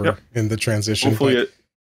come over in the transition.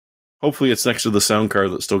 Hopefully it's next to the sound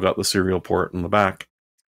card that still got the serial port in the back.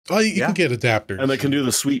 Oh, you can get adapters. And they can do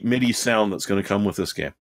the sweet MIDI sound that's going to come with this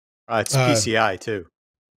game. It's PCI too.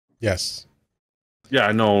 Yes. Yeah,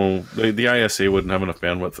 I know. The ISA wouldn't have enough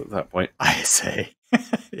bandwidth at that point. ISA.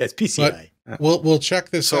 It's PCI. But we'll check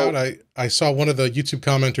this out. I saw one of the YouTube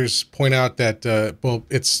commenters point out that,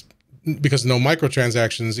 it's because no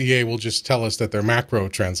microtransactions, EA will just tell us that they're macro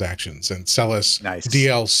transactions and sell us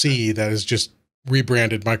DLC that is just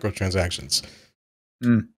rebranded microtransactions.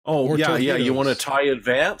 Oh, yeah. You want to tie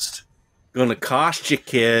advanced? Gonna cost you,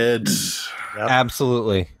 kids.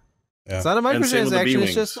 Absolutely. Yeah. It's not a microtransaction.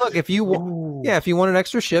 It's just, look, if you want an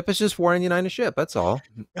extra ship, it's just $4.99 a ship. That's all.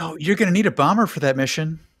 Oh, you're going to need a bomber for that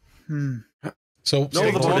mission. So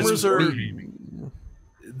the bombers are...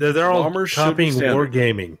 They're all copying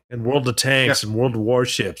Wargaming and World of Tanks and World of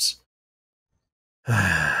Warships.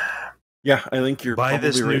 Yeah, I think you're buy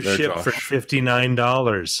this new there, ship Josh. for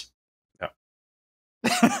 $59. Yeah.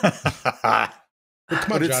 Come on,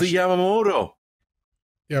 but it's the Yamamoto.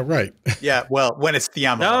 Yeah, right. Yeah, well, when it's the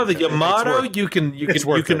Yamamoto. No, the Yamato worth- you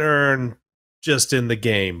can earn just in the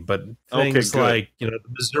game, but things good. like the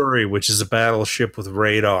Missouri, which is a battleship with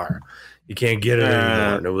radar, you can't get it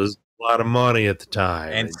anymore, and it was a lot of money at the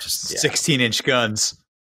time. and It just 16-inch guns.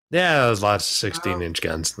 there's lots of 16-inch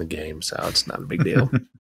guns in the game, so it's not a big deal.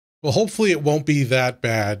 Well, hopefully it won't be that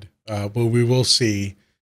bad, but we will see.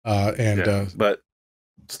 But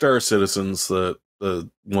Star Citizen's the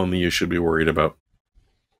one that you should be worried about.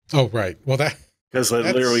 Oh, right. Well, Because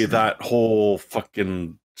literally that whole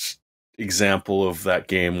fucking example of that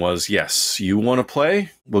game was, yes, you want to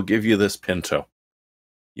play? We'll give you this Pinto.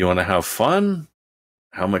 You want to have fun?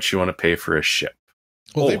 How much you want to pay for a ship?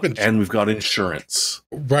 well, and we've got insurance.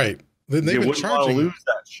 right. They've You been wouldn't want to charging. lose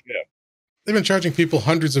that ship. They've been charging people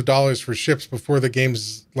hundreds of dollars for ships before the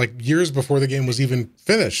game's like years before the game was even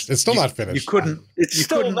finished. It's still not finished. You couldn't. It's You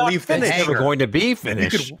still couldn't not leave the finished. It's never hangar. going to be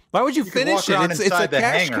finished. Why would you could finish walk it? around It's a inside the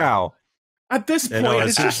cash hangar. cow. At this Yeah, point, no,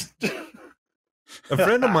 it's it's just A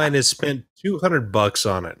friend of mine has spent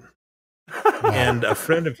 $200 on it, and a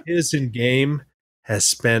friend of his in game has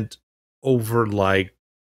spent over like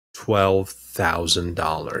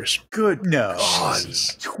 $12,000. good. No.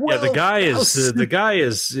 Jesus. Yeah, the guy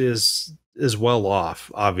is well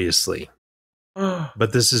off, obviously,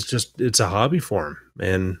 but this is it's a hobby for him,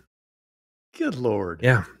 and Good Lord.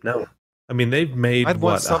 yeah, no. I mean, they've made I'd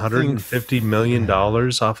want what something- $150 million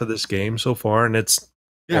off of this game so far, and it's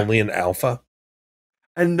only an alpha.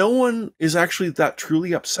 And no one is actually that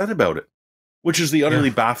truly upset about it, which is the utterly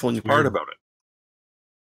baffling It's part weird. about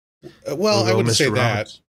it. Well, I Although wouldn't say Mr. that.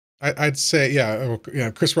 Roberts- I'd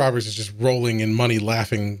say, Chris Roberts is just rolling in money,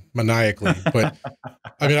 laughing maniacally. But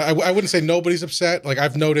I mean, I wouldn't say nobody's upset. Like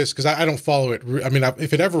I've noticed because I don't follow it. I mean,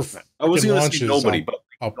 if it ever I was going to launches, say nobody, but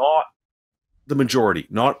not the majority.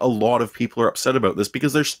 Not a lot of people are upset about this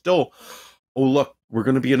because they're still, oh, look, we're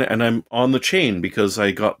going to be in it. And I'm on the chain because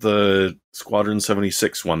I got the Squadron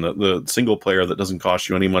 76 one, the single player that doesn't cost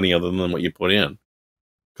you any money other than what you put in.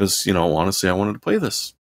 Because, honestly, I wanted to play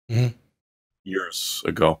this years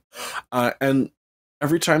ago. And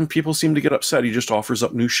every time people seem to get upset, he just offers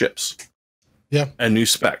up new ships. Yeah. And new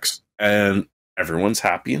specs. And everyone's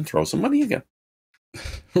happy and throws some money again.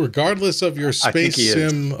 regardless of your I think space he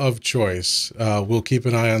is. sim of choice, we'll keep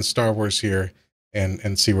an eye on Star Wars here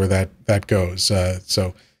and see where that goes.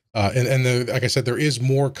 Like I said, there is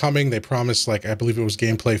more coming. They promised, I believe it was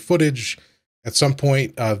gameplay footage at some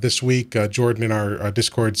point this week. Jordan in our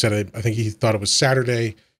Discord said I think he thought it was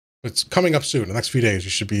Saturday. It's coming up soon. The next few days,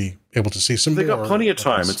 you should be able to see some. They got more plenty of this.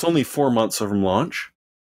 time. It's only 4 months from launch.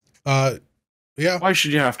 Yeah. Why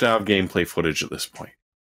should you have to have gameplay footage at this point?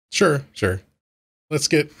 Sure. Let's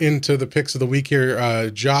get into the picks of the week here.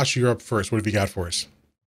 Josh, you're up first. What have you got for us?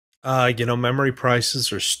 Memory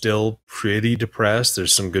prices are still pretty depressed.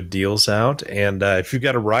 There's some good deals out. And if you've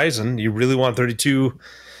got a Ryzen, you really want 32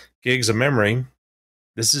 gigs of memory,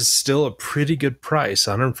 this is still a pretty good price.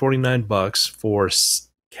 $149 for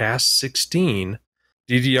CAS 16,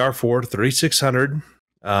 DDR4 3600.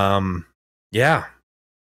 Yeah,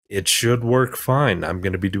 it should work fine. I'm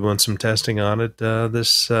going to be doing some testing on it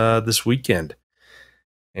this weekend.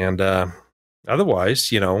 And otherwise,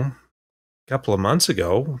 a couple of months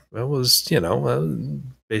ago, it was,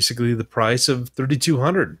 basically the price of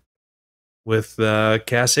 3200 with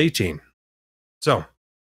CAS 18. So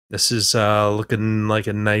this is looking like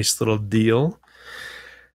a nice little deal.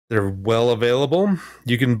 They're well available.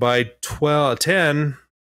 You can buy 10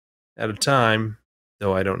 at a time,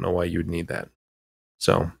 though I don't know why you would need that.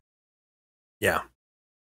 So, yeah,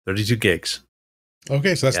 32 gigs.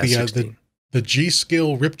 Okay, so that's CAS the 16. the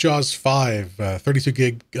G-Skill Ripjaws 5 32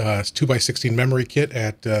 gig 2x16 memory kit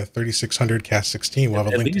at 3600 CAS 16. We'll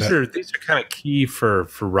have a link to that. These are kind of key for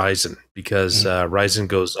Ryzen because Ryzen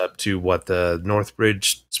goes up to the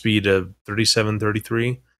Northbridge speed of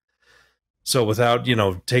 3733. So without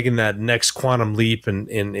taking that next quantum leap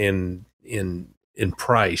in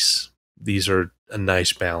price, these are a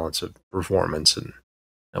nice balance of performance and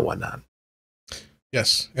whatnot.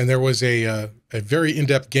 Yes, and there was a very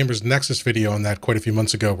in-depth Gamers Nexus video on that quite a few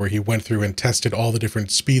months ago where he went through and tested all the different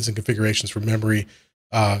speeds and configurations for memory,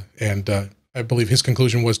 and I believe his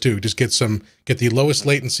conclusion was to just get the lowest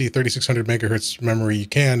latency 3600 megahertz memory you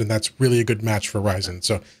can, and that's really a good match for Ryzen.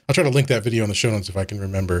 So I'll try to link that video in the show notes if I can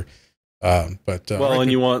remember. And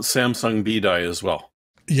you want Samsung B-Die as well.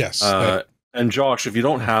 Yes, and Josh, if you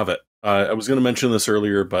don't have it, I was going to mention this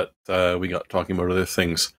earlier, but we got talking about other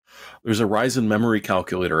things. There's a Ryzen memory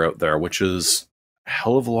calculator out there, which is a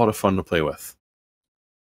hell of a lot of fun to play with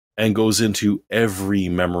and goes into every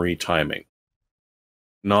memory timing,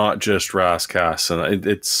 not just RAS, CAS. And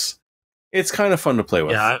it's It's kind of fun to play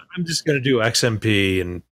with. Yeah, I'm just gonna do XMP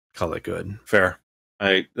and call it good. Fair.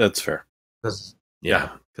 That's fair. Because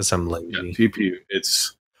I'm lazy. Yeah, PPU.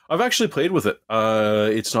 I've actually played with it.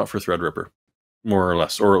 It's not for Threadripper, more or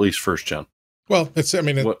less, or at least first gen. Well, it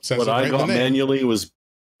says What I got manually was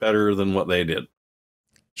better than what they did.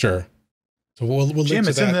 Sure. So we'll Jim, link to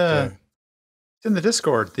it's that. it's in the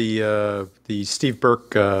Discord. The Steve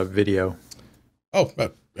Burke video.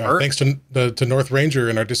 Thanks to North Ranger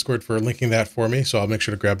in our Discord for linking that for me. So I'll make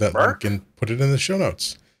sure to grab that link and put it in the show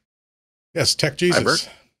notes. Yes, Tech Jesus.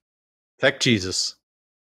 Tech Jesus.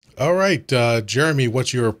 All right, Jeremy,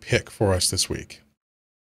 what's your pick for us this week?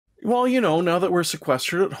 Well, now that we're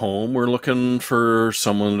sequestered at home, we're looking for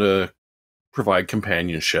someone to provide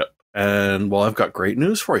companionship. And, well, I've got great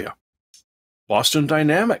news for you. Boston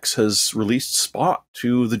Dynamics has released Spot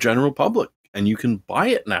to the general public, and you can buy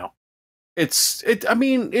it now. It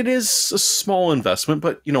is a small investment,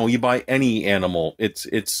 but, you buy any animal,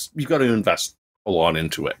 you've got to invest a lot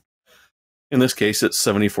into it. In this case, it's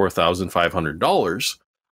 $74,500,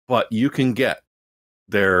 but you can get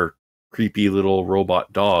their creepy little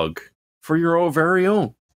robot dog for your very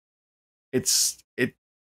own.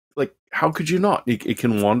 How could you not? It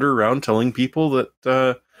can wander around telling people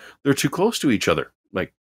that they're too close to each other,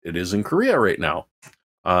 like it is in Korea right now.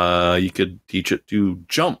 You could teach it to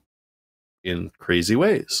jump in crazy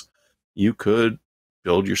ways. You could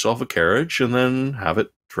build yourself a carriage and then have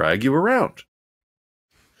it drag you around.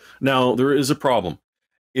 Now, there is a problem.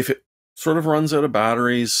 If it sort of runs out of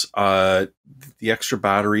batteries, the extra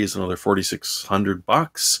battery is another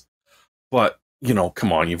 $4,600. But,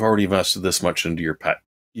 come on, you've already invested this much into your pet.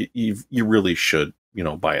 You really should,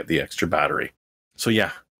 buy it the extra battery. So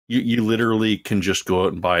yeah, you literally can just go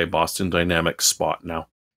out and buy a Boston Dynamics Spot now.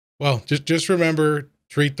 Well, just remember,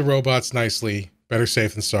 treat the robots nicely. Better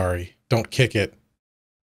safe than sorry. Don't kick it.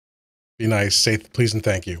 Be nice. Say please and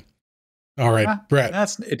thank you. All right, Brett.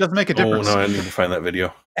 It doesn't make a difference. Oh no, I need to find that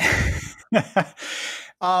video.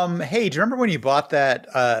 Hey, do you remember when you bought that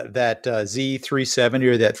Z370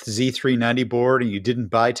 or that Z390 board and you didn't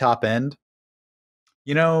buy top end?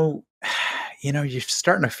 You're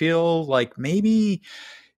starting to feel like maybe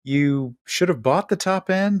you should have bought the top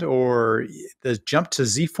end, or the jump to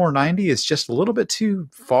Z490 is just a little bit too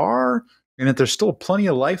far, and that there's still plenty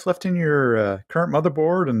of life left in your current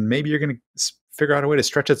motherboard, and maybe you're going to figure out a way to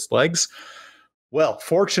stretch its legs. Well,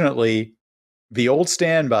 fortunately, the old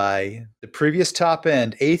standby, the previous top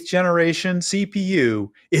end 8th generation CPU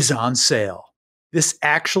is on sale. This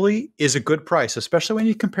actually is a good price, especially when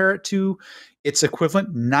you compare it to its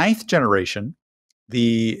equivalent 9th generation.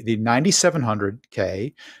 The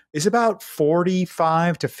 9700K is about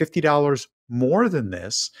 $45 to $50 more than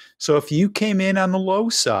this. So if you came in on the low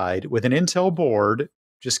side with an Intel board,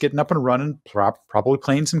 just getting up and running, probably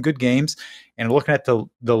playing some good games, and looking at the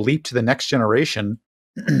leap to the next generation,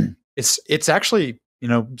 it's actually,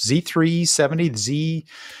 Z370,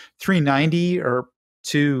 Z390, or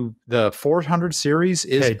to the 400 series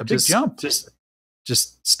is a big jump. Just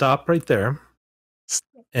stop right there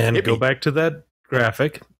and go back to that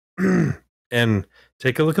graphic and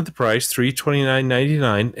take a look at the price,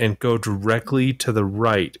 $329.99, and go directly to the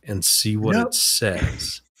right and see what it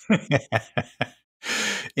says.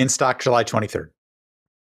 In stock July 23rd.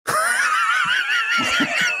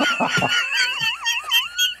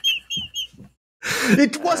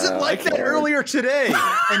 It wasn't like that earlier today.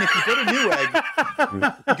 And if you go to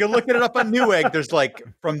Newegg, you can look it up on Newegg. There's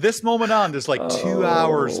from this moment on, there's 2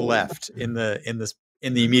 hours left in the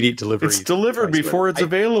immediate delivery. It's delivered before it's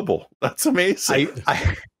available. That's amazing.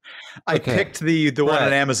 I picked the one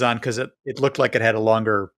on Amazon because it looked like it had a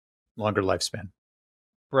longer lifespan.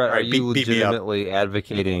 Brett, are you legitimately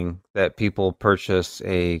advocating that people purchase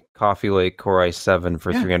a Coffee Lake Core i7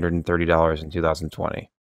 for $330 in 2020?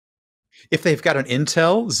 If they've got an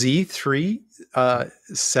Intel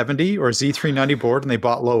Z370 or Z390 board and they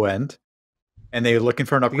bought low end and they're looking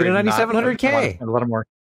for an upgrade, you get a 9700K. A lot more.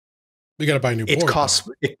 You got to buy a new board. It costs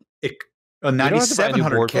a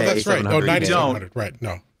 9700K. Oh, that's right. Oh, 9700. Right.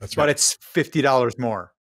 No, that's right. But it's $50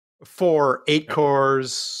 more for 8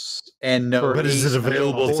 cores and no. But is it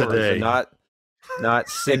available today? Not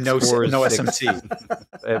 6 no cores, no 6,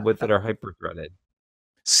 SMT with that are hyper-threaded.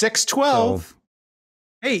 612. So,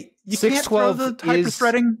 hey, you can't throw the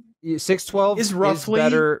hyper-threading. 612 is roughly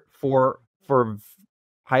better for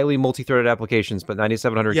highly multi-threaded applications, but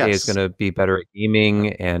 9700K is going to be better at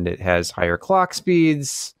gaming, and it has higher clock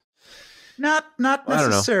speeds. Not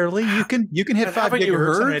necessarily. You can hit 5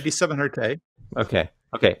 gigahertz on an 8700K. Okay.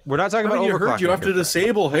 We're not talking about overclocking. You have to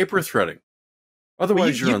disable hyper-threading.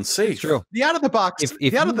 Otherwise, you're unsafe. True. The out of the box. If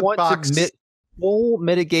you want to full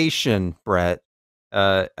mitigation, Brett.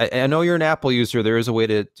 I know you're an Apple user. There is a way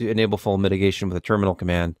to enable full mitigation with a terminal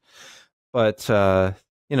command, but there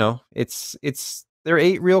are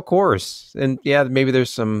 8 real cores, and yeah, maybe there's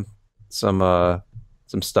some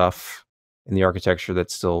stuff in the architecture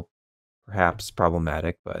that's still perhaps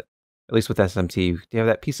problematic, but at least with SMT, you have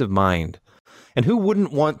that peace of mind. And who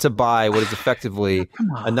wouldn't want to buy what is effectively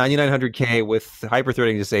a 9900K with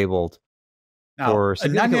hyperthreading disabled? Now, for a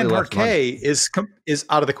significantly less 9900K is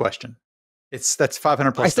out of the question. That's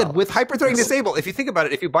 500 plus. I said with hyperthreading disabled. If you think about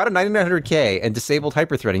it, if you bought a 9900K and disabled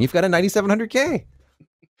hyperthreading, you've got a 9700K.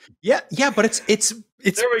 Yeah, but it's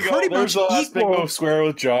there we go. pretty There's much the last big equal. move square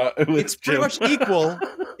with It's pretty much equal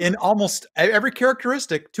in almost every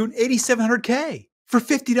characteristic to an 8700K for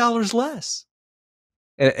 $50 less.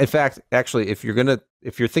 In fact, actually, if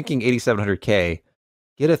you're thinking 8700K,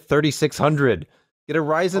 get a 3600. Get a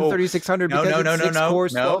Ryzen 3600. No.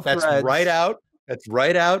 That's threads. right out. That's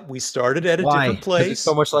right out. We started at a different place. It's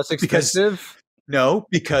so much less expensive.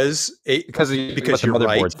 Because you're motherboard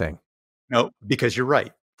right. Thing. No, because you're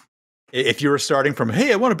right. If you were starting from,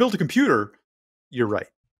 hey, I want to build a computer, you're right.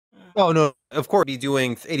 Oh no, of course, be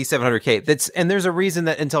doing 8700K. And there's a reason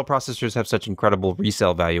that Intel processors have such incredible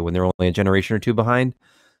resale value when they're only a generation or two behind.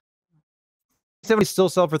 70 still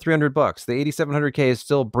sell for $300. The 8700K is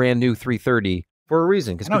still brand new 330 for a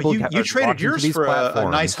reason. Because you traded yours for a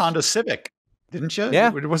nice Honda Civic, didn't you? Yeah,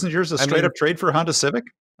 wasn't yours a straight up trade for a Honda Civic?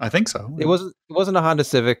 I think so. It wasn't a Honda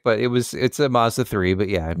Civic, but it's a Mazda 3. But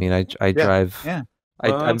yeah, I mean, I drive. Yeah.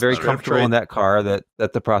 I'm very comfortable in that car that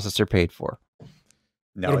the processor paid for.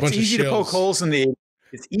 No, it's easy to poke holes in the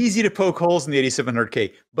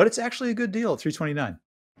 8700K, but it's actually a good deal at $329.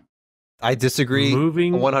 I disagree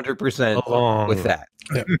 100% with that.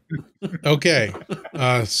 Yeah. Okay.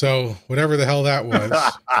 So whatever the hell that was.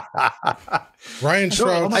 Ryan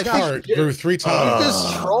Shroud's cart grew 3 times. He's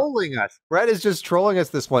just trolling us. Brett is just trolling us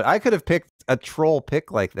this one. I could have picked a troll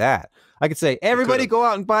pick like that. I could say, everybody go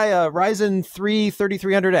out and buy a Ryzen 3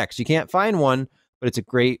 3300X. You can't find one, but it's a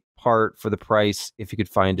great part for the price if you could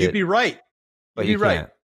find it. You'd be right. But you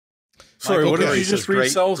can't. Sorry, what did you just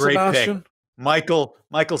resell, Sebastian? Pick. Michael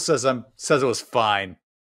says it was fine.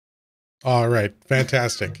 All right,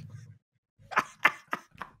 fantastic.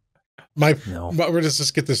 We're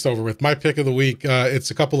just get this over with. My pick of the week.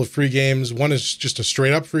 It's a couple of free games. One is just a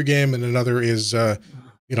straight up free game, and another is a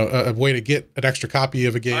way to get an extra copy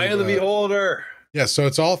of a game. Eye of the Beholder. Yeah, so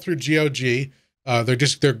it's all through GOG. They're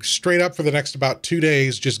straight up for the next about 2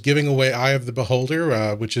 days, just giving away Eye of the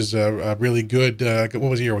Beholder, which is a really good.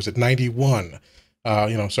 What was the year? Was it 91?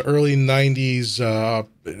 So early 90s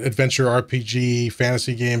adventure RPG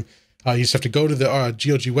fantasy game. You just have to go to the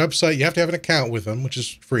GOG website. You have to have an account with them, which is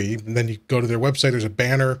free. And then you go to their website. There's a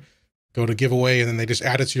banner, go to giveaway, and then they just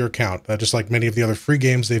add it to your account, just like many of the other free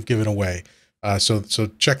games they've given away. So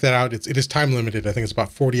check that out. It is time limited. I think it's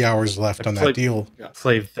about 40 hours left on that deal.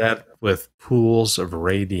 Played that with Pools of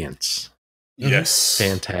Radiance. Yes.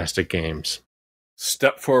 Fantastic games.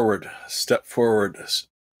 Step forward.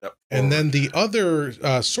 And then the other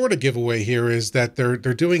sort of giveaway here is that they're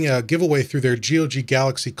doing a giveaway through their GOG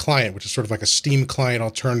Galaxy client, which is sort of like a Steam client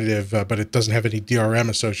alternative, but it doesn't have any DRM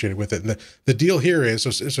associated with it. And the deal here is, so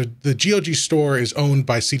the GOG store is owned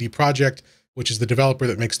by CD Projekt, which is the developer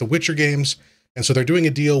that makes the Witcher games. And so they're doing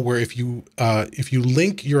a deal where if you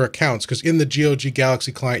link your accounts, because in the GOG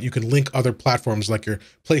Galaxy client, you can link other platforms like your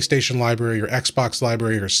PlayStation library, your Xbox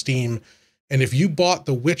library, or Steam. And if you bought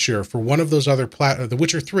The Witcher for one of those other The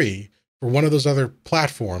Witcher 3 for one of those other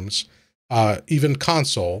platforms, even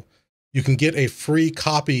console, you can get a free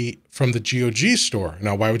copy from the GOG store.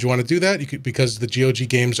 Now, why would you want to do that? Because the GOG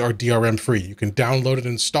games are DRM free. You can download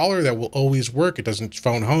an installer that will always work. It doesn't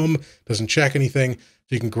phone home, doesn't check anything.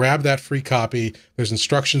 So you can grab that free copy. There's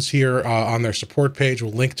instructions here on their support page.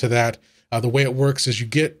 We'll link to that. The way it works is you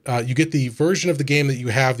get the version of the game that you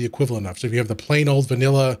have the equivalent of. So if you have the plain old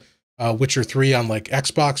vanilla Witcher 3 on like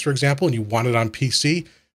Xbox, for example, and you want it on PC,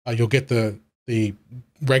 you'll get the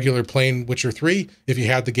regular plain Witcher 3. If you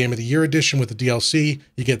had the Game of the Year edition with the DLC,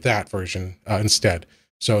 you get that version instead.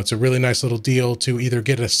 So it's a really nice little deal to either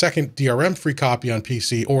get a second DRM free copy on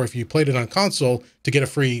PC, or if you played it on console, to get a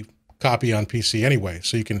free copy on PC anyway.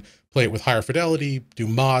 So you can play it with higher fidelity, do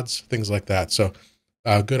mods, things like that. So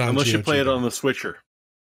good on Unless GOG. You play it on the Switcher.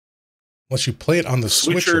 Unless you play it on the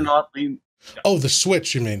Switcher. Oh, the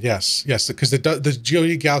Switch, you mean? Yes, because the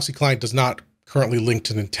GOG Galaxy client does not currently link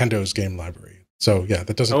to Nintendo's game library. So yeah,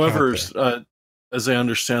 that doesn't. However, as I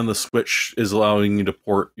understand, the Switch is allowing you to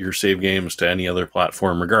port your save games to any other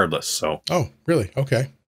platform, regardless. So. Oh, really? Okay.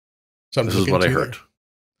 This is what I heard.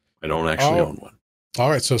 I don't actually own one. All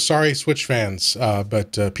right, so sorry, Switch fans,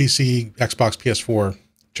 but PC, Xbox, PS4,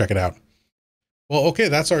 check it out. Well, okay,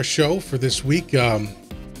 that's our show for this week.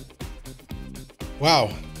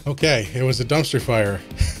 Wow, okay, it was a dumpster fire,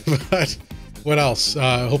 but what else?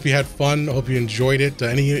 Hope you had fun. Hope you enjoyed it.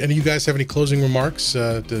 Any of you guys have any closing remarks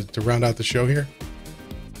to round out the show here?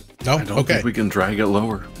 No? I don't think we can drag it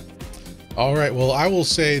lower. All right, well, I will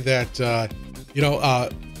say that,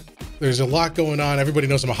 there's a lot going on. Everybody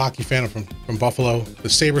knows I'm a hockey fan. I'm from Buffalo. The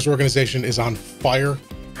Sabres organization is on fire.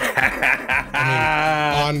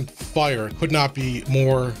 I mean, on fire. It could not be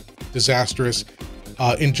more disastrous.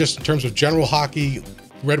 In terms of general hockey,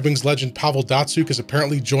 Red Wings legend Pavel Datsyuk has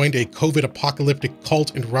apparently joined a COVID apocalyptic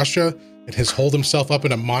cult in Russia and has holed himself up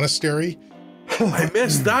in a monastery. I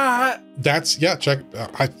missed that. Check.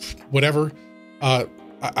 Whatever. I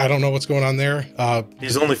don't know what's going on there.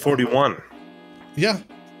 He's only 41. Yeah.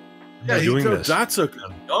 Yeah, this. That's a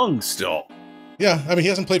young still. Yeah, I mean, he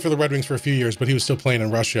hasn't played for the Red Wings for a few years, but he was still playing in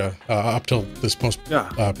Russia up till this most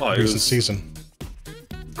recent season.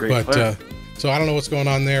 Great player. So I don't know what's going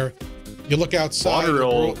on there. You look outside,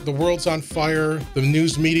 the world's on fire. The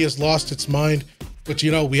news media's lost its mind. But,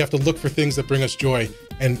 we have to look for things that bring us joy.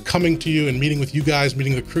 And coming to you and meeting with you guys,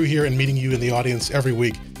 meeting the crew here, and meeting you in the audience every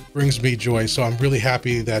week brings me joy. So I'm really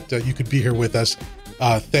happy that you could be here with us.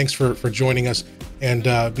 Thanks for joining us. And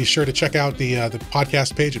be sure to check out the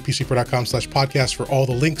podcast page at pcpro.com/podcast for all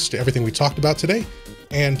the links to everything we talked about today.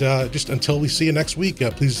 And just until we see you next week,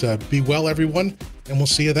 please be well, everyone, and we'll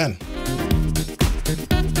see you then.